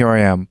 and here I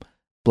am,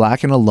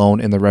 Black and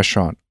alone in the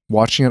restaurant,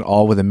 watching it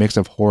all with a mix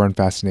of horror and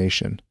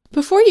fascination.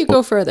 Before you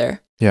go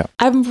further, yeah,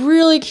 I'm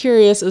really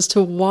curious as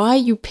to why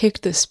you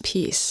picked this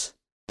piece.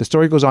 The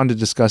story goes on to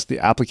discuss the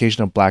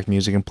application of Black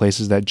music in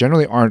places that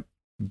generally aren't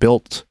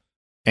built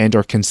and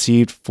are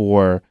conceived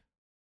for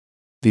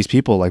these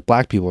people, like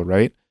Black people,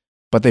 right?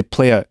 But they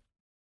play a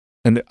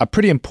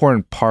pretty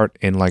important part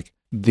in, like,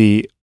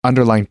 the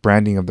underlying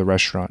branding of the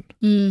restaurant,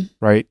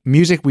 right?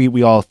 Music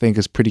we all think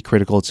is pretty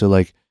critical to,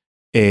 like,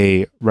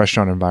 a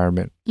restaurant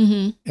environment.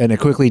 Mm-hmm. And it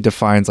quickly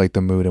defines like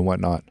the mood and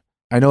whatnot.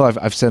 I know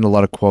I've said a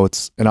lot of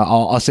quotes, and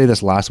I'll say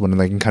this last one,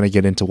 and I can kind of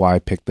get into why I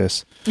picked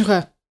this.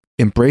 Okay.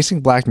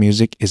 Embracing Black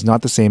music is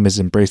not the same as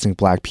embracing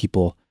Black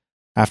people.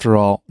 After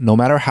all, no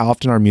matter how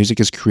often our music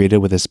is created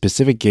with a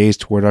specific gaze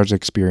toward our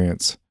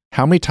experience,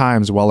 how many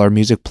times while our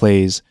music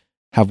plays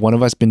have one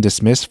of us been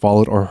dismissed,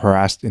 followed, or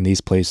harassed in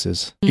these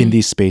places, in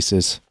these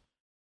spaces?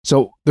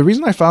 So the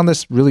reason I found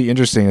this really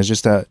interesting is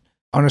just that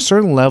on a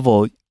certain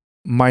level,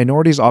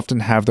 minorities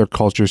often have their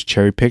cultures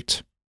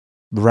cherry-picked.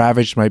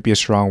 Ravaged might be a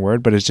strong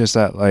word, but it's just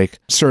that like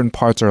certain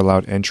parts are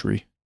allowed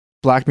entry.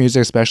 Black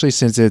music, especially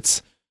since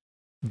it's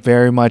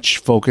very much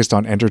focused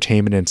on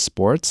entertainment and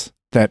sports,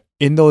 that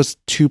in those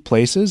two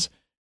places,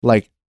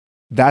 like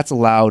that's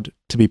allowed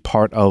to be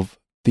part of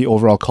the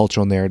overall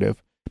cultural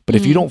narrative. But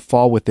if you don't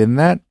fall within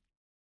that,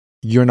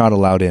 you're not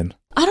allowed in.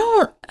 I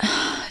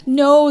don't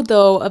know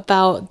though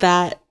about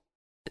that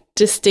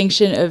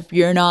distinction of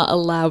you're not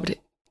allowed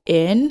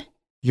in.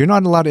 You're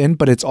not allowed in,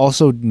 but it's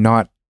also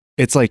not.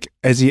 It's like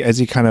as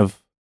he kind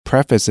of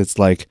preface, it's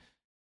like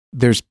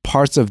there's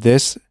parts of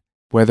this,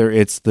 whether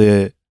it's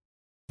the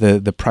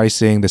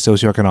pricing, the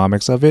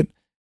socioeconomics of it,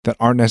 that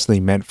aren't necessarily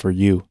meant for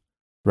you,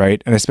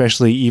 right? And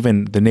especially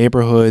even the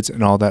neighborhoods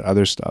and all that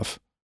other stuff.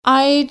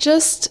 I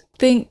just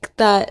think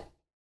that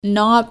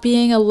not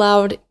being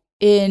allowed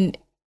in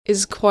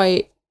is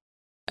quite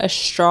a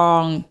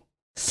strong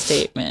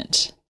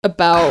statement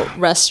about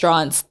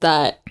restaurants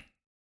that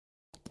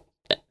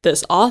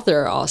this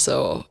author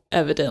also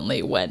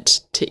evidently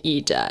went to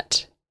eat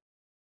at.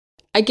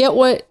 I get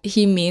what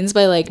he means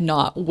by like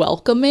not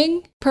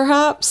welcoming,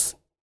 perhaps,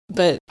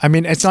 but I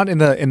mean, it's not in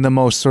the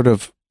most sort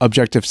of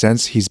objective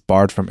sense he's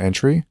barred from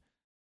entry,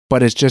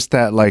 but it's just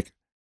that like,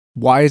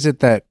 why is it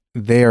that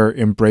they're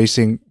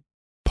embracing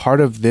part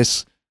of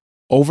this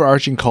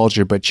overarching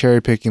culture, but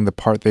cherry picking the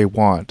part they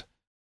want,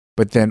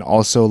 but then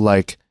also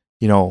like,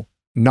 you know,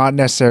 not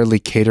necessarily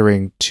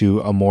catering to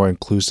a more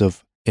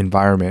inclusive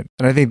environment.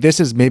 And I think this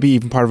is maybe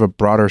even part of a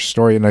broader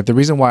story. And like the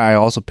reason why I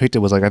also picked it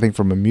was like, I think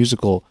from a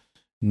musical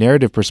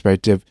narrative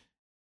perspective,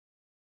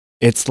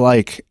 it's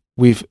like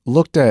we've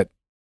looked at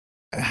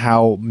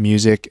how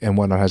music and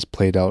whatnot has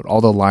played out,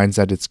 all the lines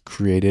that it's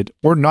created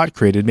or not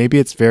created. Maybe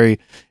it's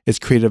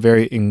created a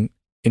very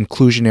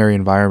inclusionary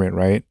environment,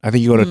 right? I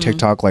think you go to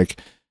TikTok,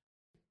 like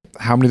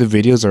how many of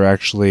the videos are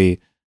actually,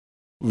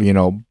 you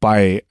know,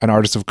 by an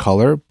artist of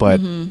color,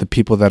 but the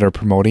people that are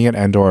promoting it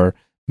and or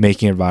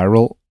making it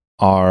viral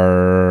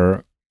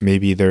are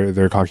maybe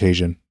they're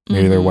Caucasian,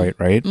 maybe they're white,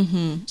 right?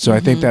 So I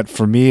think that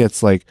for me,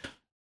 it's like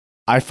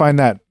I find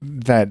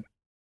that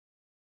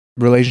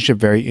relationship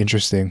very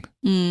interesting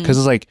because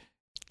it's like,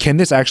 can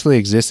this actually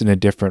exist in a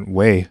different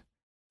way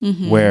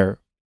where,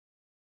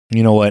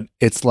 you know what,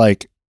 it's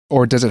like,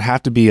 or does it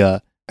have to be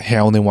a, hey, I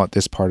only want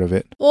this part of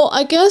it? Well,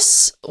 I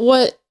guess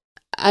what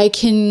I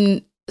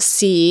can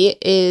see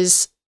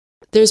is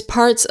there's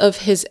parts of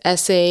his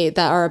essay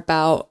that are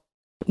about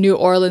New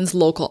Orleans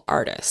local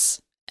artists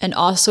and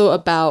also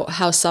about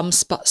how some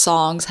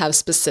songs have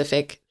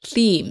specific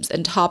themes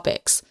and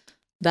topics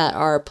that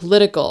are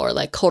political or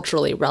like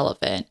culturally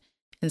relevant.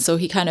 And so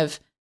he kind of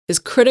is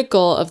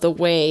critical of the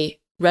way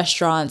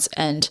restaurants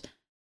and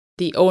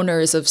the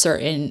owners of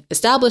certain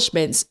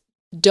establishments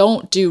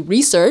don't do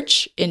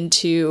research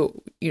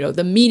into, you know,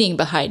 the meaning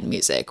behind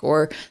music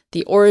or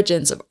the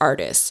origins of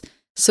artists.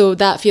 So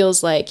that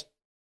feels like,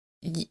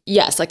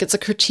 yes, like it's a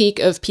critique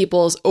of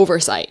people's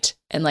oversight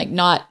and like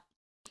not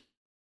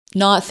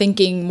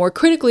thinking more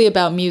critically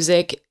about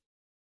music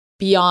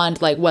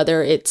beyond like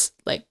whether it's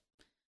like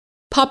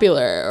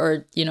popular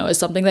or, you know, is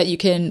something that you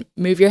can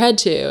move your head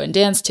to and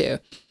dance to.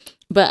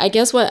 But I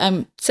guess what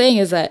I'm saying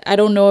is that I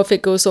don't know if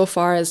it goes so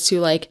far as to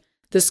like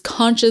this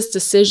conscious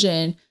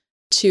decision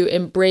to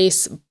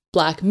embrace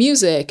Black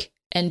music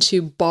and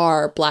to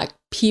bar Black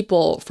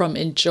people from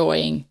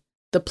enjoying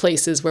the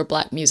places where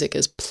Black music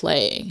is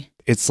playing.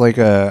 It's like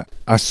a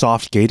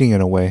soft gating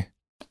in a way.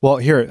 Well,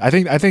 here, I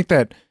think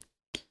that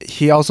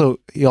he also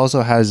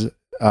has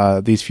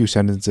these few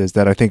sentences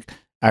that I think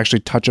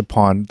actually touch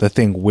upon the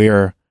thing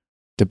we're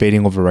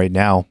debating over right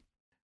now.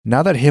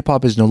 Now that hip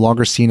hop is no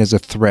longer seen as a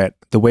threat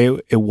the way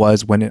it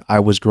was when I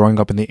was growing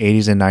up in the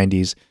 80s and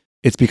 90s,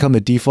 it's become the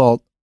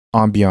default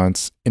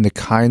ambiance in the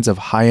kinds of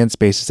high-end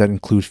spaces that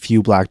include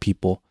few Black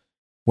people.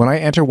 When I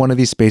enter one of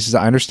these spaces,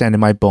 I understand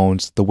in my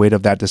bones the weight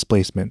of that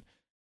displacement.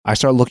 I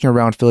start looking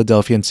around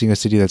Philadelphia and seeing a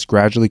city that's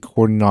gradually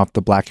cordoning off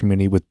the Black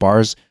community with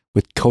bars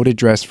with coded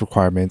dress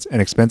requirements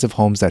and expensive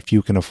homes that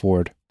few can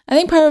afford. I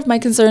think part of my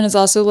concern is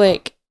also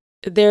like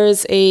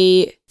there's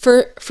a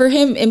for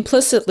him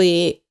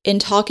implicitly in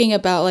talking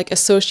about like a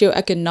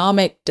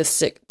socioeconomic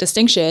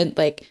distinction,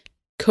 like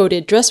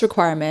coded dress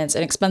requirements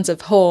and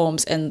expensive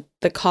homes and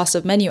the cost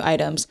of menu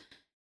items.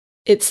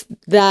 It's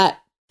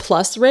that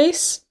plus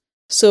race.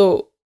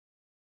 So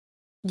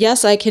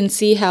yes, I can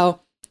see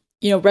how,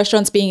 you know,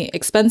 restaurants being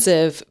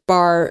expensive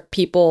bar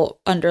people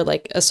under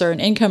like a certain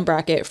income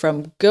bracket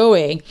from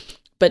going,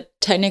 but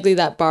technically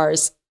that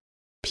bars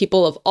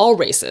people of all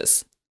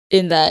races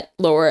in that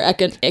lower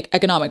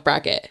economic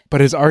bracket. But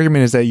his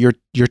argument is that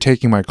you're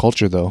taking my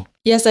culture, though.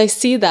 Yes, I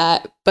see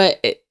that, but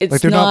it's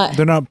Like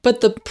they're not.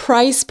 But the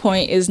price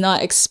point is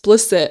not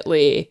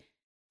explicitly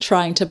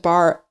trying to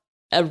bar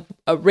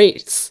a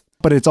race.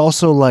 But it's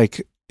also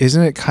like,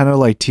 isn't it kind of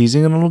like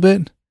teasing a little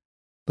bit?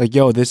 Like,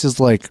 yo, this is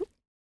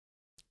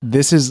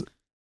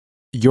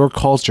your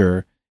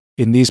culture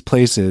in these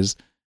places,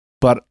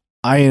 but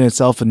I in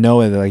itself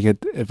know that like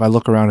if I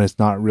look around, it's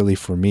not really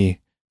for me.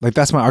 Like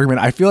that's my argument.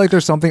 I feel like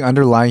there's something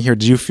underlying here.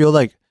 Do you feel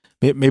like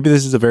maybe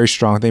this is a very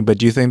strong thing, but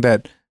do you think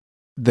that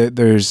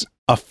there's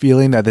a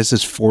feeling that this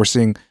is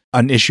forcing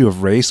an issue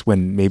of race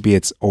when maybe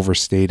it's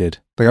overstated?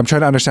 Like I'm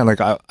trying to understand.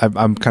 Like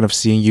I'm kind of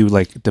seeing you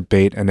like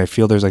debate, and I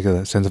feel there's like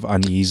a sense of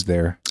unease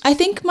there. I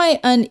think my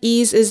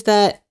unease is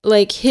that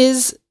like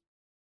his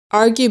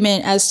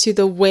argument as to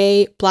the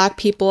way Black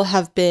people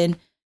have been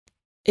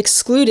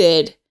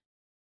excluded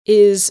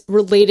is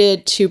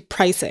related to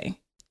pricing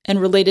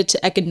and related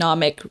to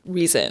economic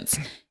reasons.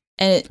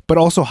 But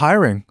also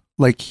hiring.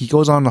 Like he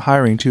goes on to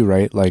hiring too,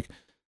 right? Like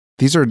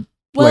these are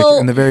well,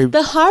 like in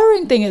the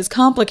hiring thing is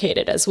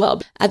complicated as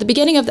well. At the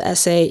beginning of the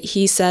essay,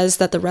 he says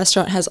that the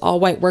restaurant has all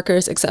white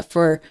workers except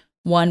for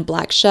one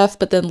Black chef.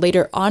 But then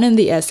later on in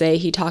the essay,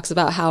 he talks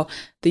about how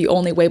the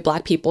only way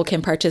Black people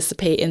can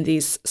participate in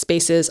these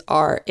spaces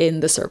are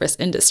in the service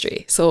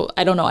industry. So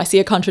I don't know. I see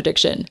a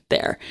contradiction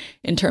there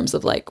in terms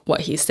of like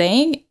what he's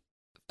saying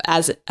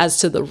as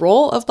to the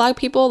role of Black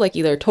people, like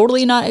either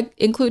totally not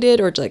included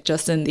or like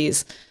just in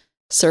these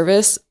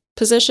service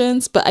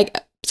positions.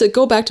 But to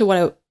go back to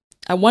what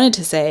I wanted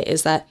to say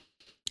is that,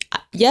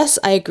 yes,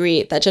 I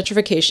agree that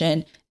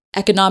gentrification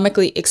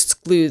economically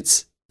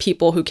excludes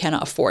people who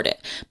cannot afford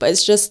it. But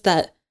it's just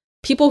that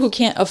people who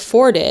can't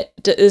afford it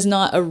is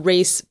not a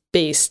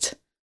race-based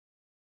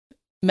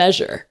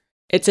measure.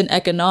 It's an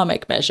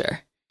economic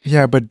measure.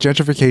 Yeah, but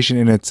gentrification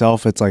in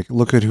itself, it's like,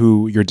 look at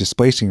who you're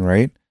displacing,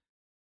 right?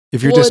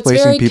 If you're displacing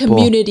it's very people,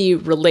 community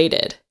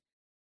related.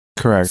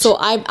 Correct. So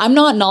I'm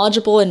not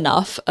knowledgeable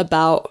enough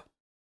about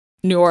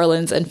New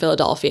Orleans and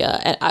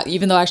Philadelphia. And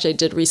even though actually I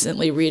did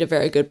recently read a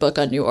very good book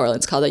on New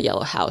Orleans called The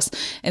Yellow House.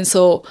 And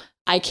so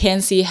I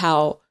can see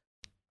how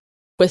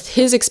with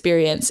his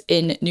experience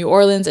in New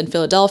Orleans and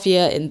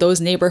Philadelphia, in those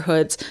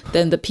neighborhoods,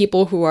 then the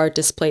people who are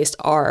displaced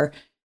are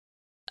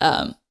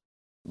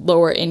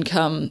lower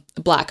income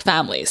Black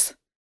families.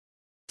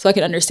 So I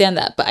can understand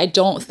that. But I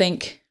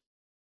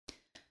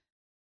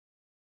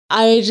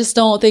just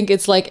don't think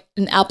it's like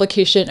an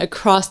application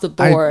across the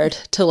board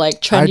to like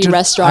trendy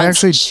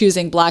restaurants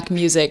choosing Black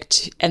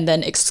music and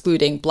then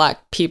excluding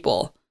Black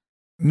people.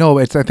 No,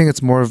 I think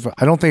it's more of,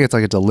 I don't think it's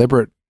like a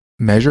deliberate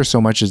measure so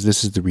much as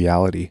this is the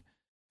reality.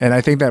 And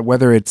I think that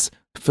whether it's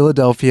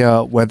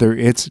Philadelphia, whether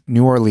it's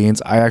New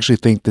Orleans, I actually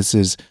think this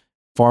is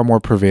far more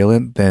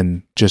prevalent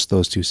than just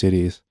those two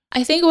cities.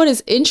 I think what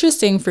is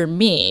interesting for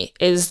me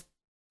is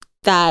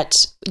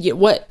that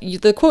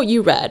the quote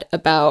you read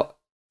about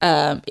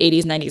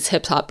 80s, 90s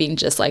hip hop being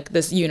just like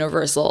this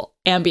universal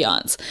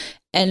ambiance.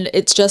 And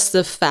it's just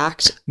the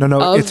fact.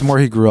 It's more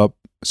he grew up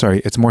in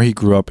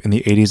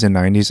the 80s and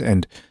 90s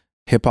and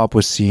hip hop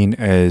was seen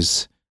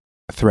as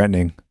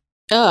threatening.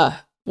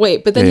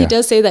 Wait, but then he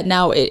does say that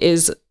now it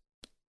is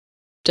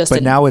just.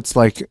 But now it's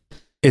like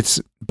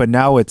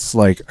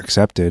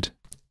accepted.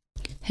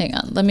 Hang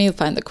on, let me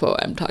find the quote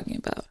I'm talking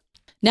about.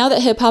 Now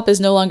that hip hop is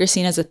no longer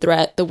seen as a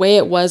threat, the way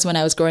it was when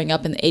I was growing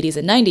up in the 80s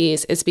and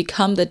 90s, it's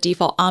become the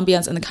default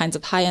ambience in the kinds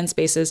of high-end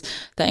spaces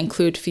that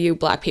include few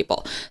Black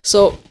people.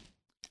 So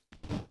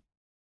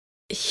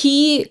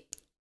he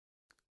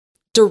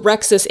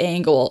directs this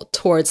angle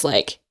towards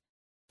like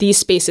these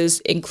spaces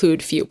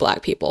include few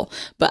Black people.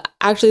 But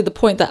actually the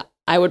point that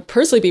I would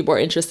personally be more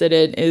interested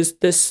in is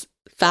this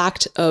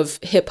fact of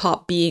hip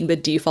hop being the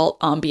default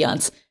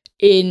ambience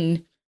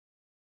in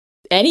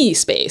any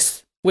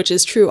space, which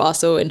is true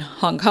also in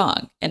Hong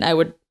Kong. And I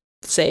would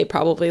say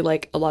probably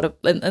like a lot of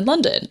in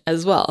London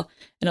as well,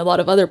 and a lot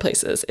of other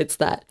places. It's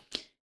that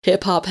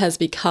hip hop has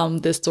become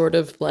this sort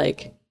of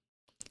like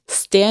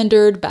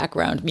standard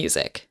background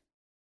music.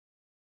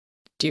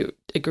 Do you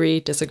agree,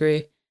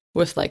 disagree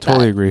with like that?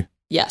 Totally agree.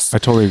 Yes. I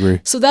totally agree.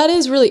 So that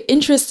is really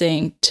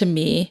interesting to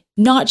me,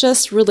 not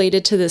just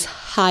related to this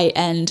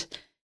high-end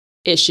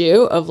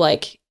issue of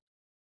like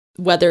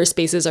whether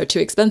spaces are too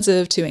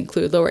expensive to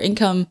include lower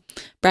income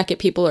bracket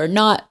people or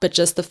not, but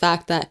just the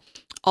fact that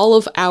all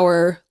of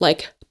our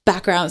like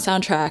background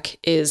soundtrack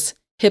is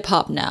hip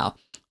hop now.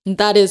 And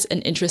that is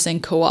an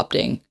interesting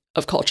co-opting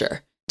of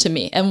culture to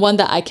me, and one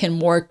that I can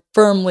more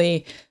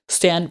firmly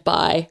stand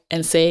by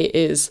and say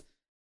is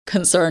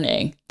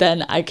concerning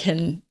than I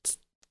can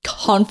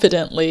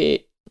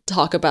confidently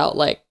talk about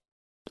like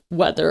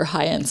whether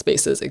high-end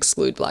spaces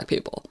exclude Black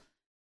people.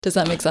 Does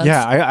that make sense?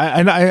 Yeah,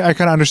 I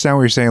kind of understand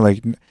what you're saying.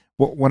 Like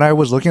when I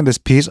was looking at this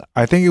piece,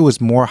 I think it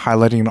was more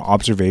highlighting an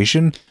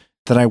observation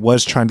than I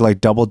was trying to like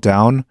double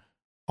down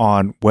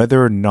on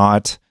whether or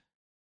not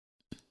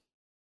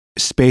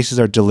spaces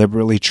are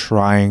deliberately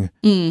trying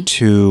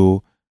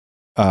to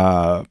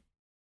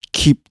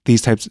keep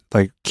these types,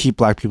 like keep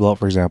black people out,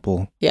 for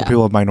example, Yeah. or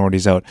people of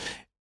minorities out.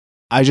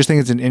 I just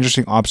think it's an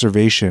interesting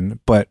observation,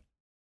 but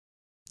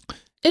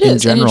It in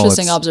is general, an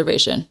interesting it's-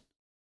 observation.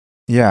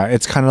 yeah,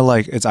 it's kind of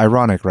like, it's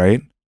ironic,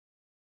 right?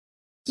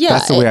 Yeah,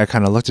 That's the way I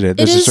kind of looked at it.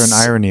 There's a certain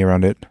is- irony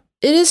around it.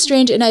 it is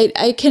strange, and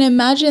I can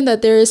imagine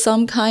that there is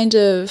some kind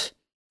of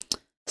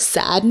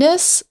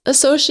sadness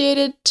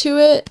associated to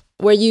it,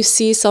 where you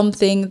see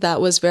something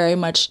that was very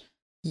much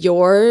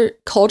your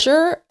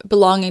culture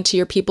belonging to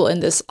your people in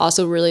this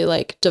also really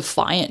like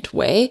defiant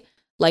way,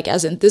 like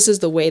as in this is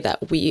the way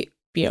that we,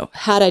 you know,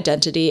 had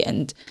identity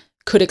and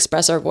could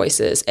express our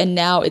voices, and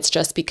now it's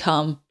just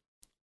become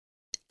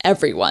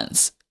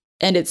everyone's,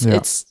 and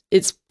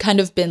it's kind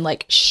of been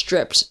like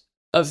stripped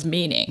of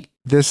meaning.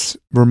 This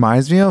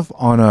reminds me of,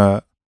 on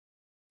a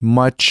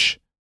much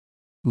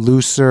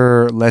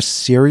looser, less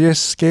serious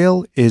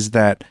scale, is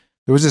that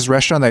there was this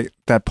restaurant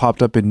that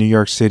popped up in New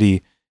York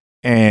City,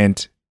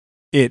 and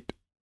it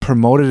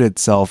promoted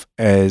itself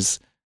as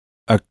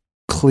a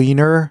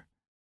cleaner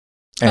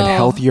and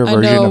healthier I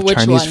version know of which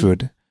Chinese one.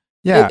 food.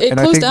 Yeah, It and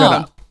I closed think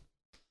down. that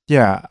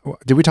yeah,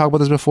 did we talk about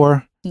this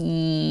before?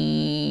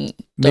 Don't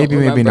Maybe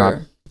not.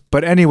 remember.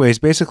 But anyways,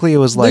 basically it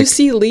was like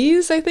Lucy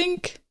Lee's, I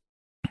think.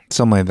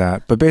 something like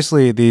that. But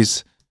basically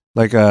these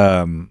like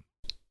a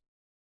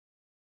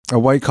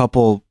white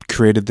couple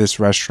created this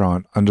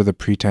restaurant under the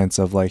pretense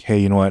of like, hey,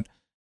 you know what?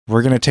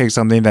 We're going to take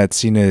something that's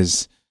seen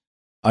as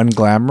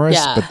unglamorous,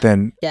 Yeah. but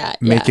then Yeah,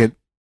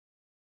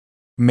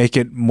 make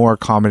it more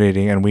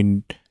accommodating,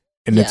 and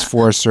it's Yeah.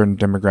 for a certain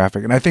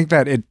demographic. And I think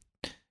that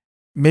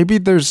maybe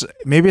it's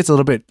a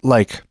little bit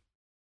like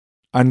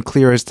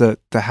unclear as to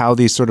how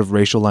these sort of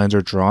racial lines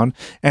are drawn.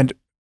 And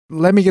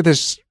let me get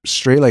this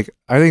straight. Like,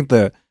 I think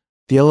the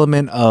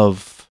element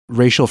of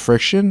racial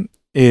friction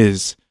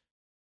is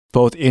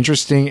both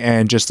interesting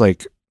and just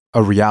like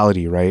a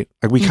reality, right?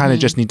 Like, we kind of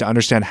Mhm. just need to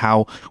understand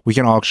how we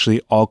can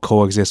actually all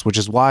coexist, which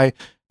is why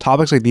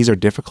topics like these are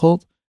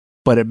difficult.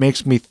 But it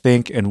makes me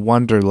think and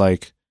wonder,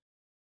 like,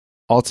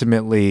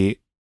 ultimately,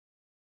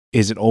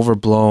 is it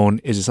overblown?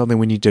 Is it something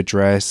we need to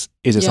address?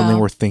 Is it something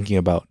Yeah. worth thinking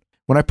about?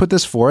 When I put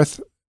this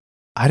forth,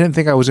 I didn't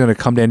think I was going to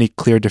come to any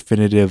clear,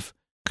 definitive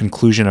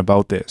conclusion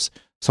about this,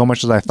 so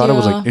much as I thought it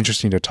was Yeah. like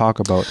interesting to talk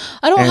about.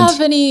 I don't And-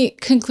 have any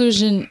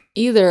conclusion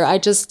either. I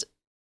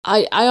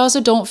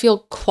also don't feel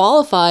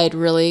qualified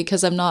really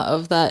because I'm not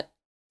of that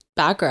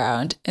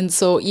background. And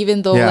so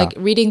even though Yeah. like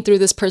reading through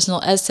this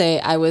personal essay,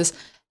 I was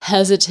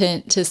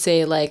hesitant to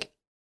say like,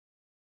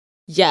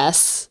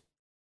 yes,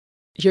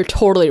 you're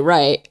totally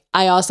right.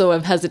 I also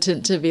am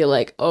hesitant to be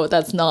like, oh,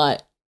 that's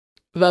not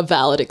a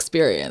valid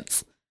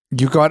experience.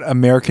 You got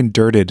American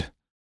dirted,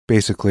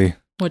 basically.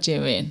 What do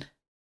you mean?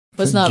 You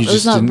Let's not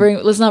just bring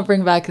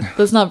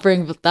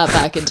that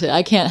back into.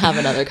 I can't have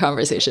another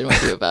conversation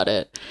with you about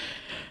it.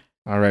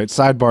 All right,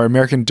 sidebar,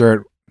 American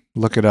Dirt.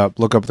 Look it up.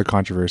 Look up the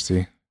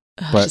controversy.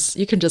 But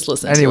You can just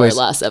listen anyways, to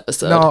our last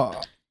episode.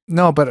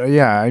 No, but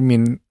yeah, I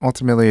mean,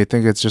 ultimately, I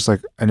think it's just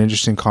like an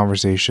interesting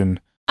conversation.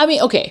 I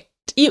mean, okay,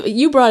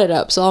 you brought it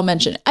up, so I'll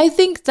mention it. I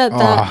think that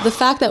Ah. the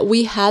fact that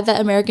we had that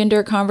American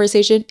Dirt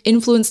conversation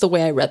influenced the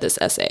way I read this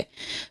essay,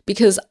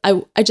 because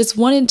I just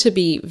wanted to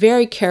be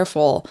very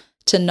careful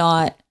to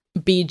not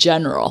be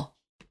general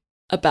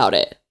about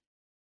it,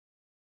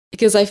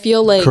 because I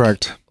feel like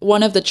Correct.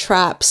 one of the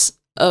traps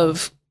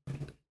of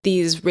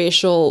these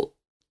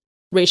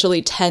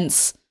racially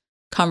tense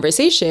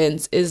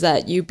conversations is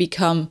that you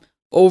become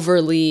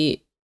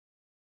overly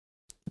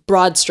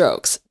broad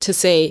strokes to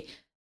say,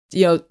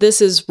 you know,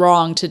 this is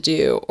wrong to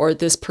do, or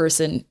this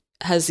person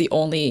has the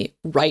only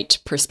right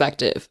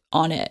perspective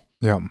on it.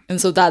 Yeah. And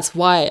so that's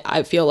why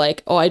I feel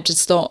like, I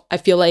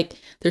feel like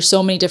there's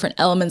so many different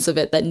elements of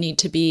it that need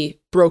to be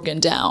broken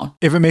down.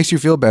 If it makes you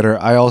feel better,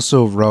 I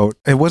also wrote,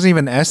 it wasn't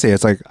even an essay.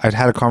 It's like I'd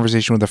had a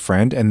conversation with a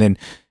friend, and then,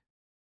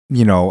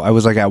 you know, I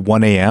was like at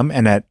 1 a.m.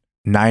 and at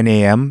 9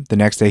 a.m. the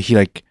next day, he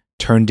like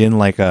turned in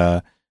like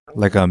a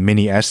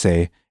mini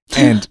essay,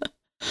 and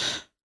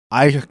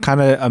I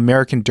kind of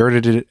American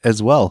dirted it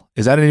as well.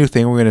 Is that a new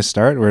thing we're going to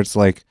start, where it's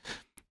like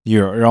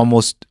you're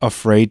almost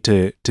afraid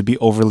to be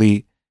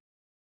overly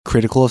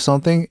critical of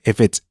something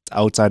if it's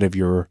outside of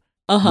your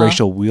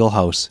racial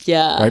wheelhouse?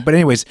 Yeah. Right. But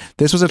anyways,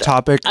 this was a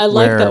topic. I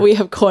like where, that we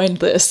have coined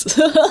this.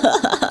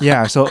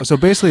 yeah. So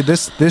basically,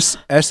 this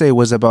essay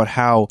was about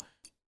how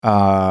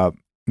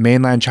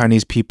mainland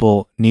Chinese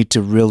people need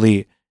to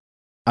really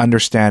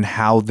understand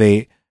how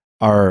they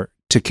are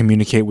to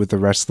communicate with the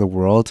rest of the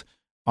world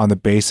on the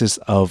basis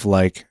of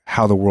like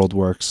how the world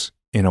works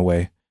in a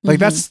way. Like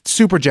that's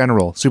super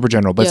general,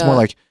 but it's more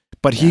like,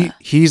 but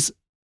he's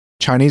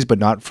Chinese, but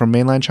not from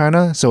mainland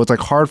China. So it's like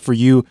hard for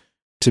you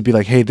to be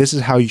like, hey, this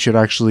is how you should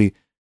actually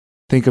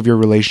think of your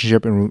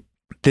relationship, and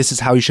this is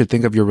how you should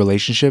think of your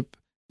relationship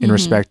in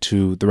respect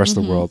to the rest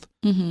of the world.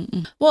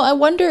 Well, I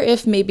wonder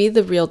if maybe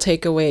the real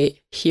takeaway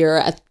here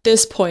at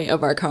this point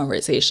of our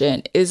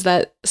conversation is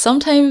that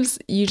sometimes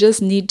you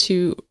just need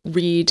to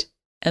read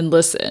and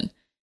listen.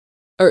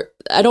 Or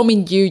I don't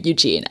mean you,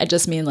 Eugene. I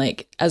just mean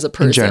like as a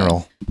person. In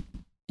general.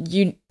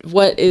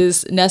 What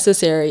is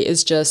necessary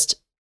is just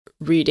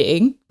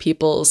reading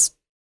people's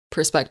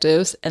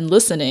perspectives and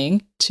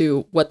listening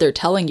to what they're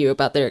telling you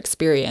about their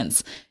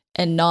experience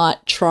and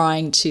not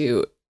trying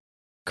to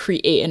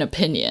create an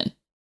opinion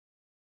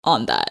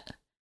on that.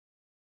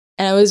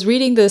 And I was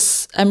reading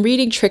this, I'm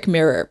reading Trick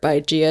Mirror by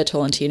Gia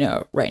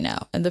Tolentino right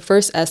now. And the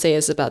first essay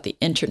is about the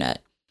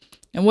internet.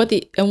 And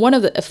one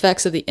of the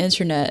effects of the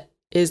internet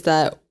is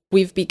that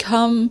we've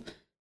become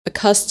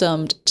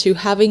accustomed to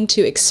having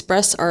to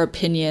express our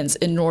opinions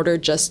in order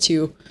just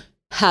to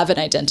have an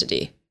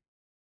identity.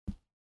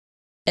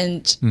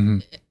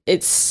 And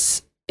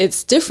it's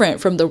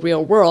different from the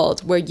real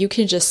world where you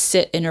can just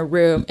sit in a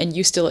room and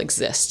you still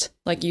exist.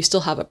 Like you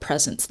still have a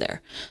presence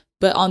there.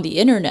 But on the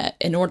internet,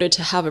 in order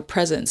to have a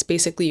presence,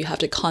 basically you have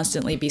to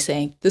constantly be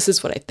saying, this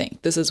is what I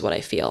think, this is what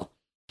I feel.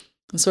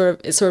 And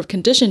it sort of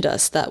conditioned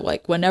us that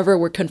like whenever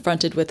we're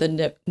confronted with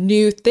a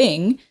new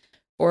thing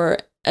or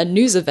a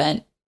news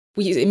event,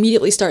 we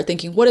immediately start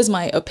thinking, what is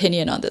my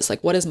opinion on this?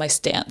 Like, what is my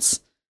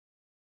stance?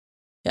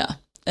 Yeah.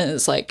 And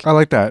it's like, I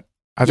like that.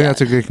 I think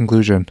that's a good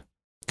conclusion.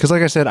 Because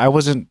like I said, I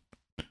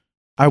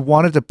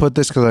wanted to put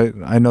this because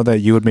I know that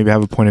you would maybe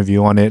have a point of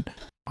view on it.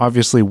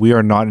 Obviously, we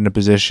are not in a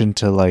position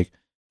to like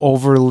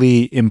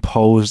overly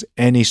impose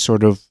any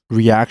sort of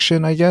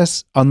reaction, I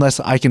guess, unless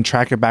I can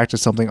track it back to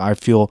something I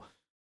feel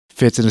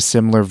fits in a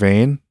similar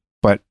vein.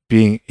 But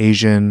being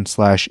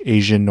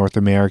Asian/Asian North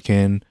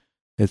American,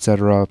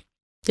 etc.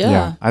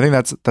 Yeah, I think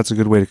that's a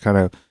good way to kind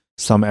of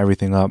sum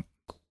everything up.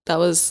 That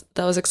was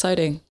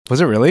exciting.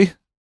 Was it really?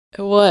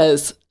 It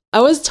was. I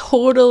was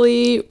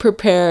totally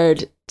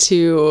prepared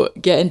to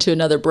get into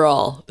another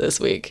brawl this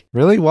week.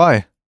 Really?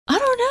 Why? I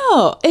don't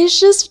know. It's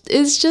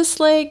just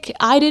like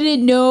I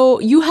didn't know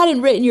you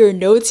hadn't written your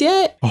notes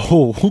yet.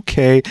 Oh,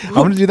 okay. I'm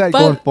going to do that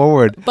going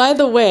forward. By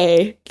the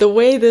way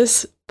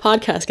this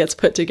podcast gets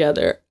put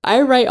together,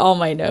 I write all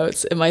my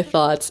notes and my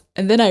thoughts,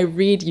 and then I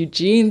read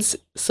Eugene's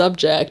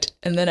subject,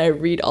 and then I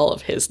read all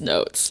of his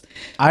notes.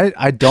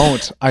 I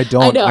don't. I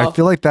know. I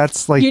feel like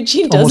that's like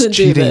Eugene almost doesn't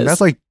cheating. do this. That's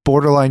like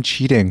borderline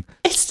cheating.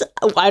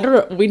 I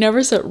don't know. We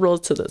never set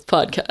rules to this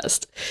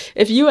podcast.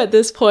 If you at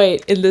this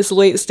point in this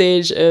late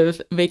stage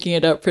of making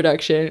it up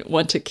production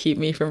want to keep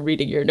me from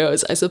reading your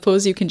notes, I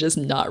suppose you can just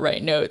not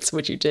write notes,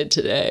 which you did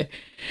today.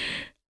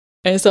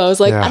 And so I was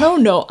like, I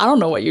don't know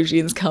what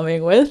Eugene's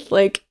coming with.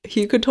 Like,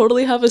 he could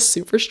totally have a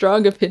super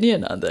strong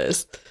opinion on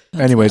this.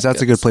 Anyways,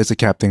 that's a good place to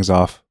cap things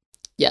off.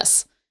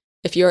 Yes.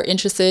 If you're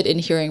interested in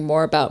hearing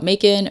more about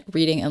Macon,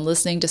 reading and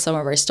listening to some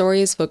of our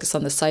stories focused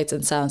on the sights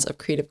and sounds of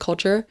creative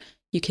culture,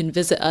 you can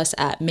visit us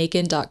at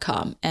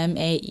macon.com,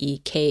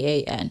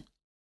 MAEKAN.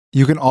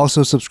 You can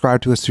also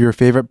subscribe to us through your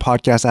favorite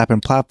podcast app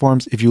and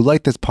platforms. If you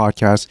like this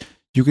podcast,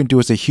 you can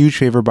do us a huge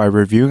favor by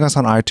reviewing us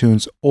on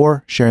iTunes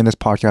or sharing this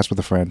podcast with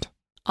a friend.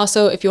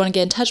 Also, if you want to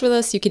get in touch with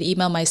us, you can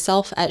email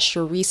myself at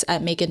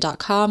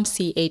charis@macon.com,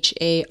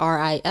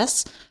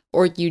 CHARIS,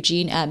 or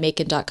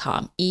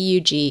Eugene@macon.com,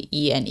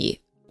 EUGENE.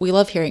 We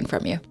love hearing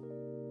from you.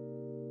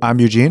 I'm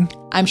Eugene.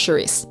 I'm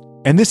Charis.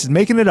 And this is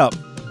Making It Up.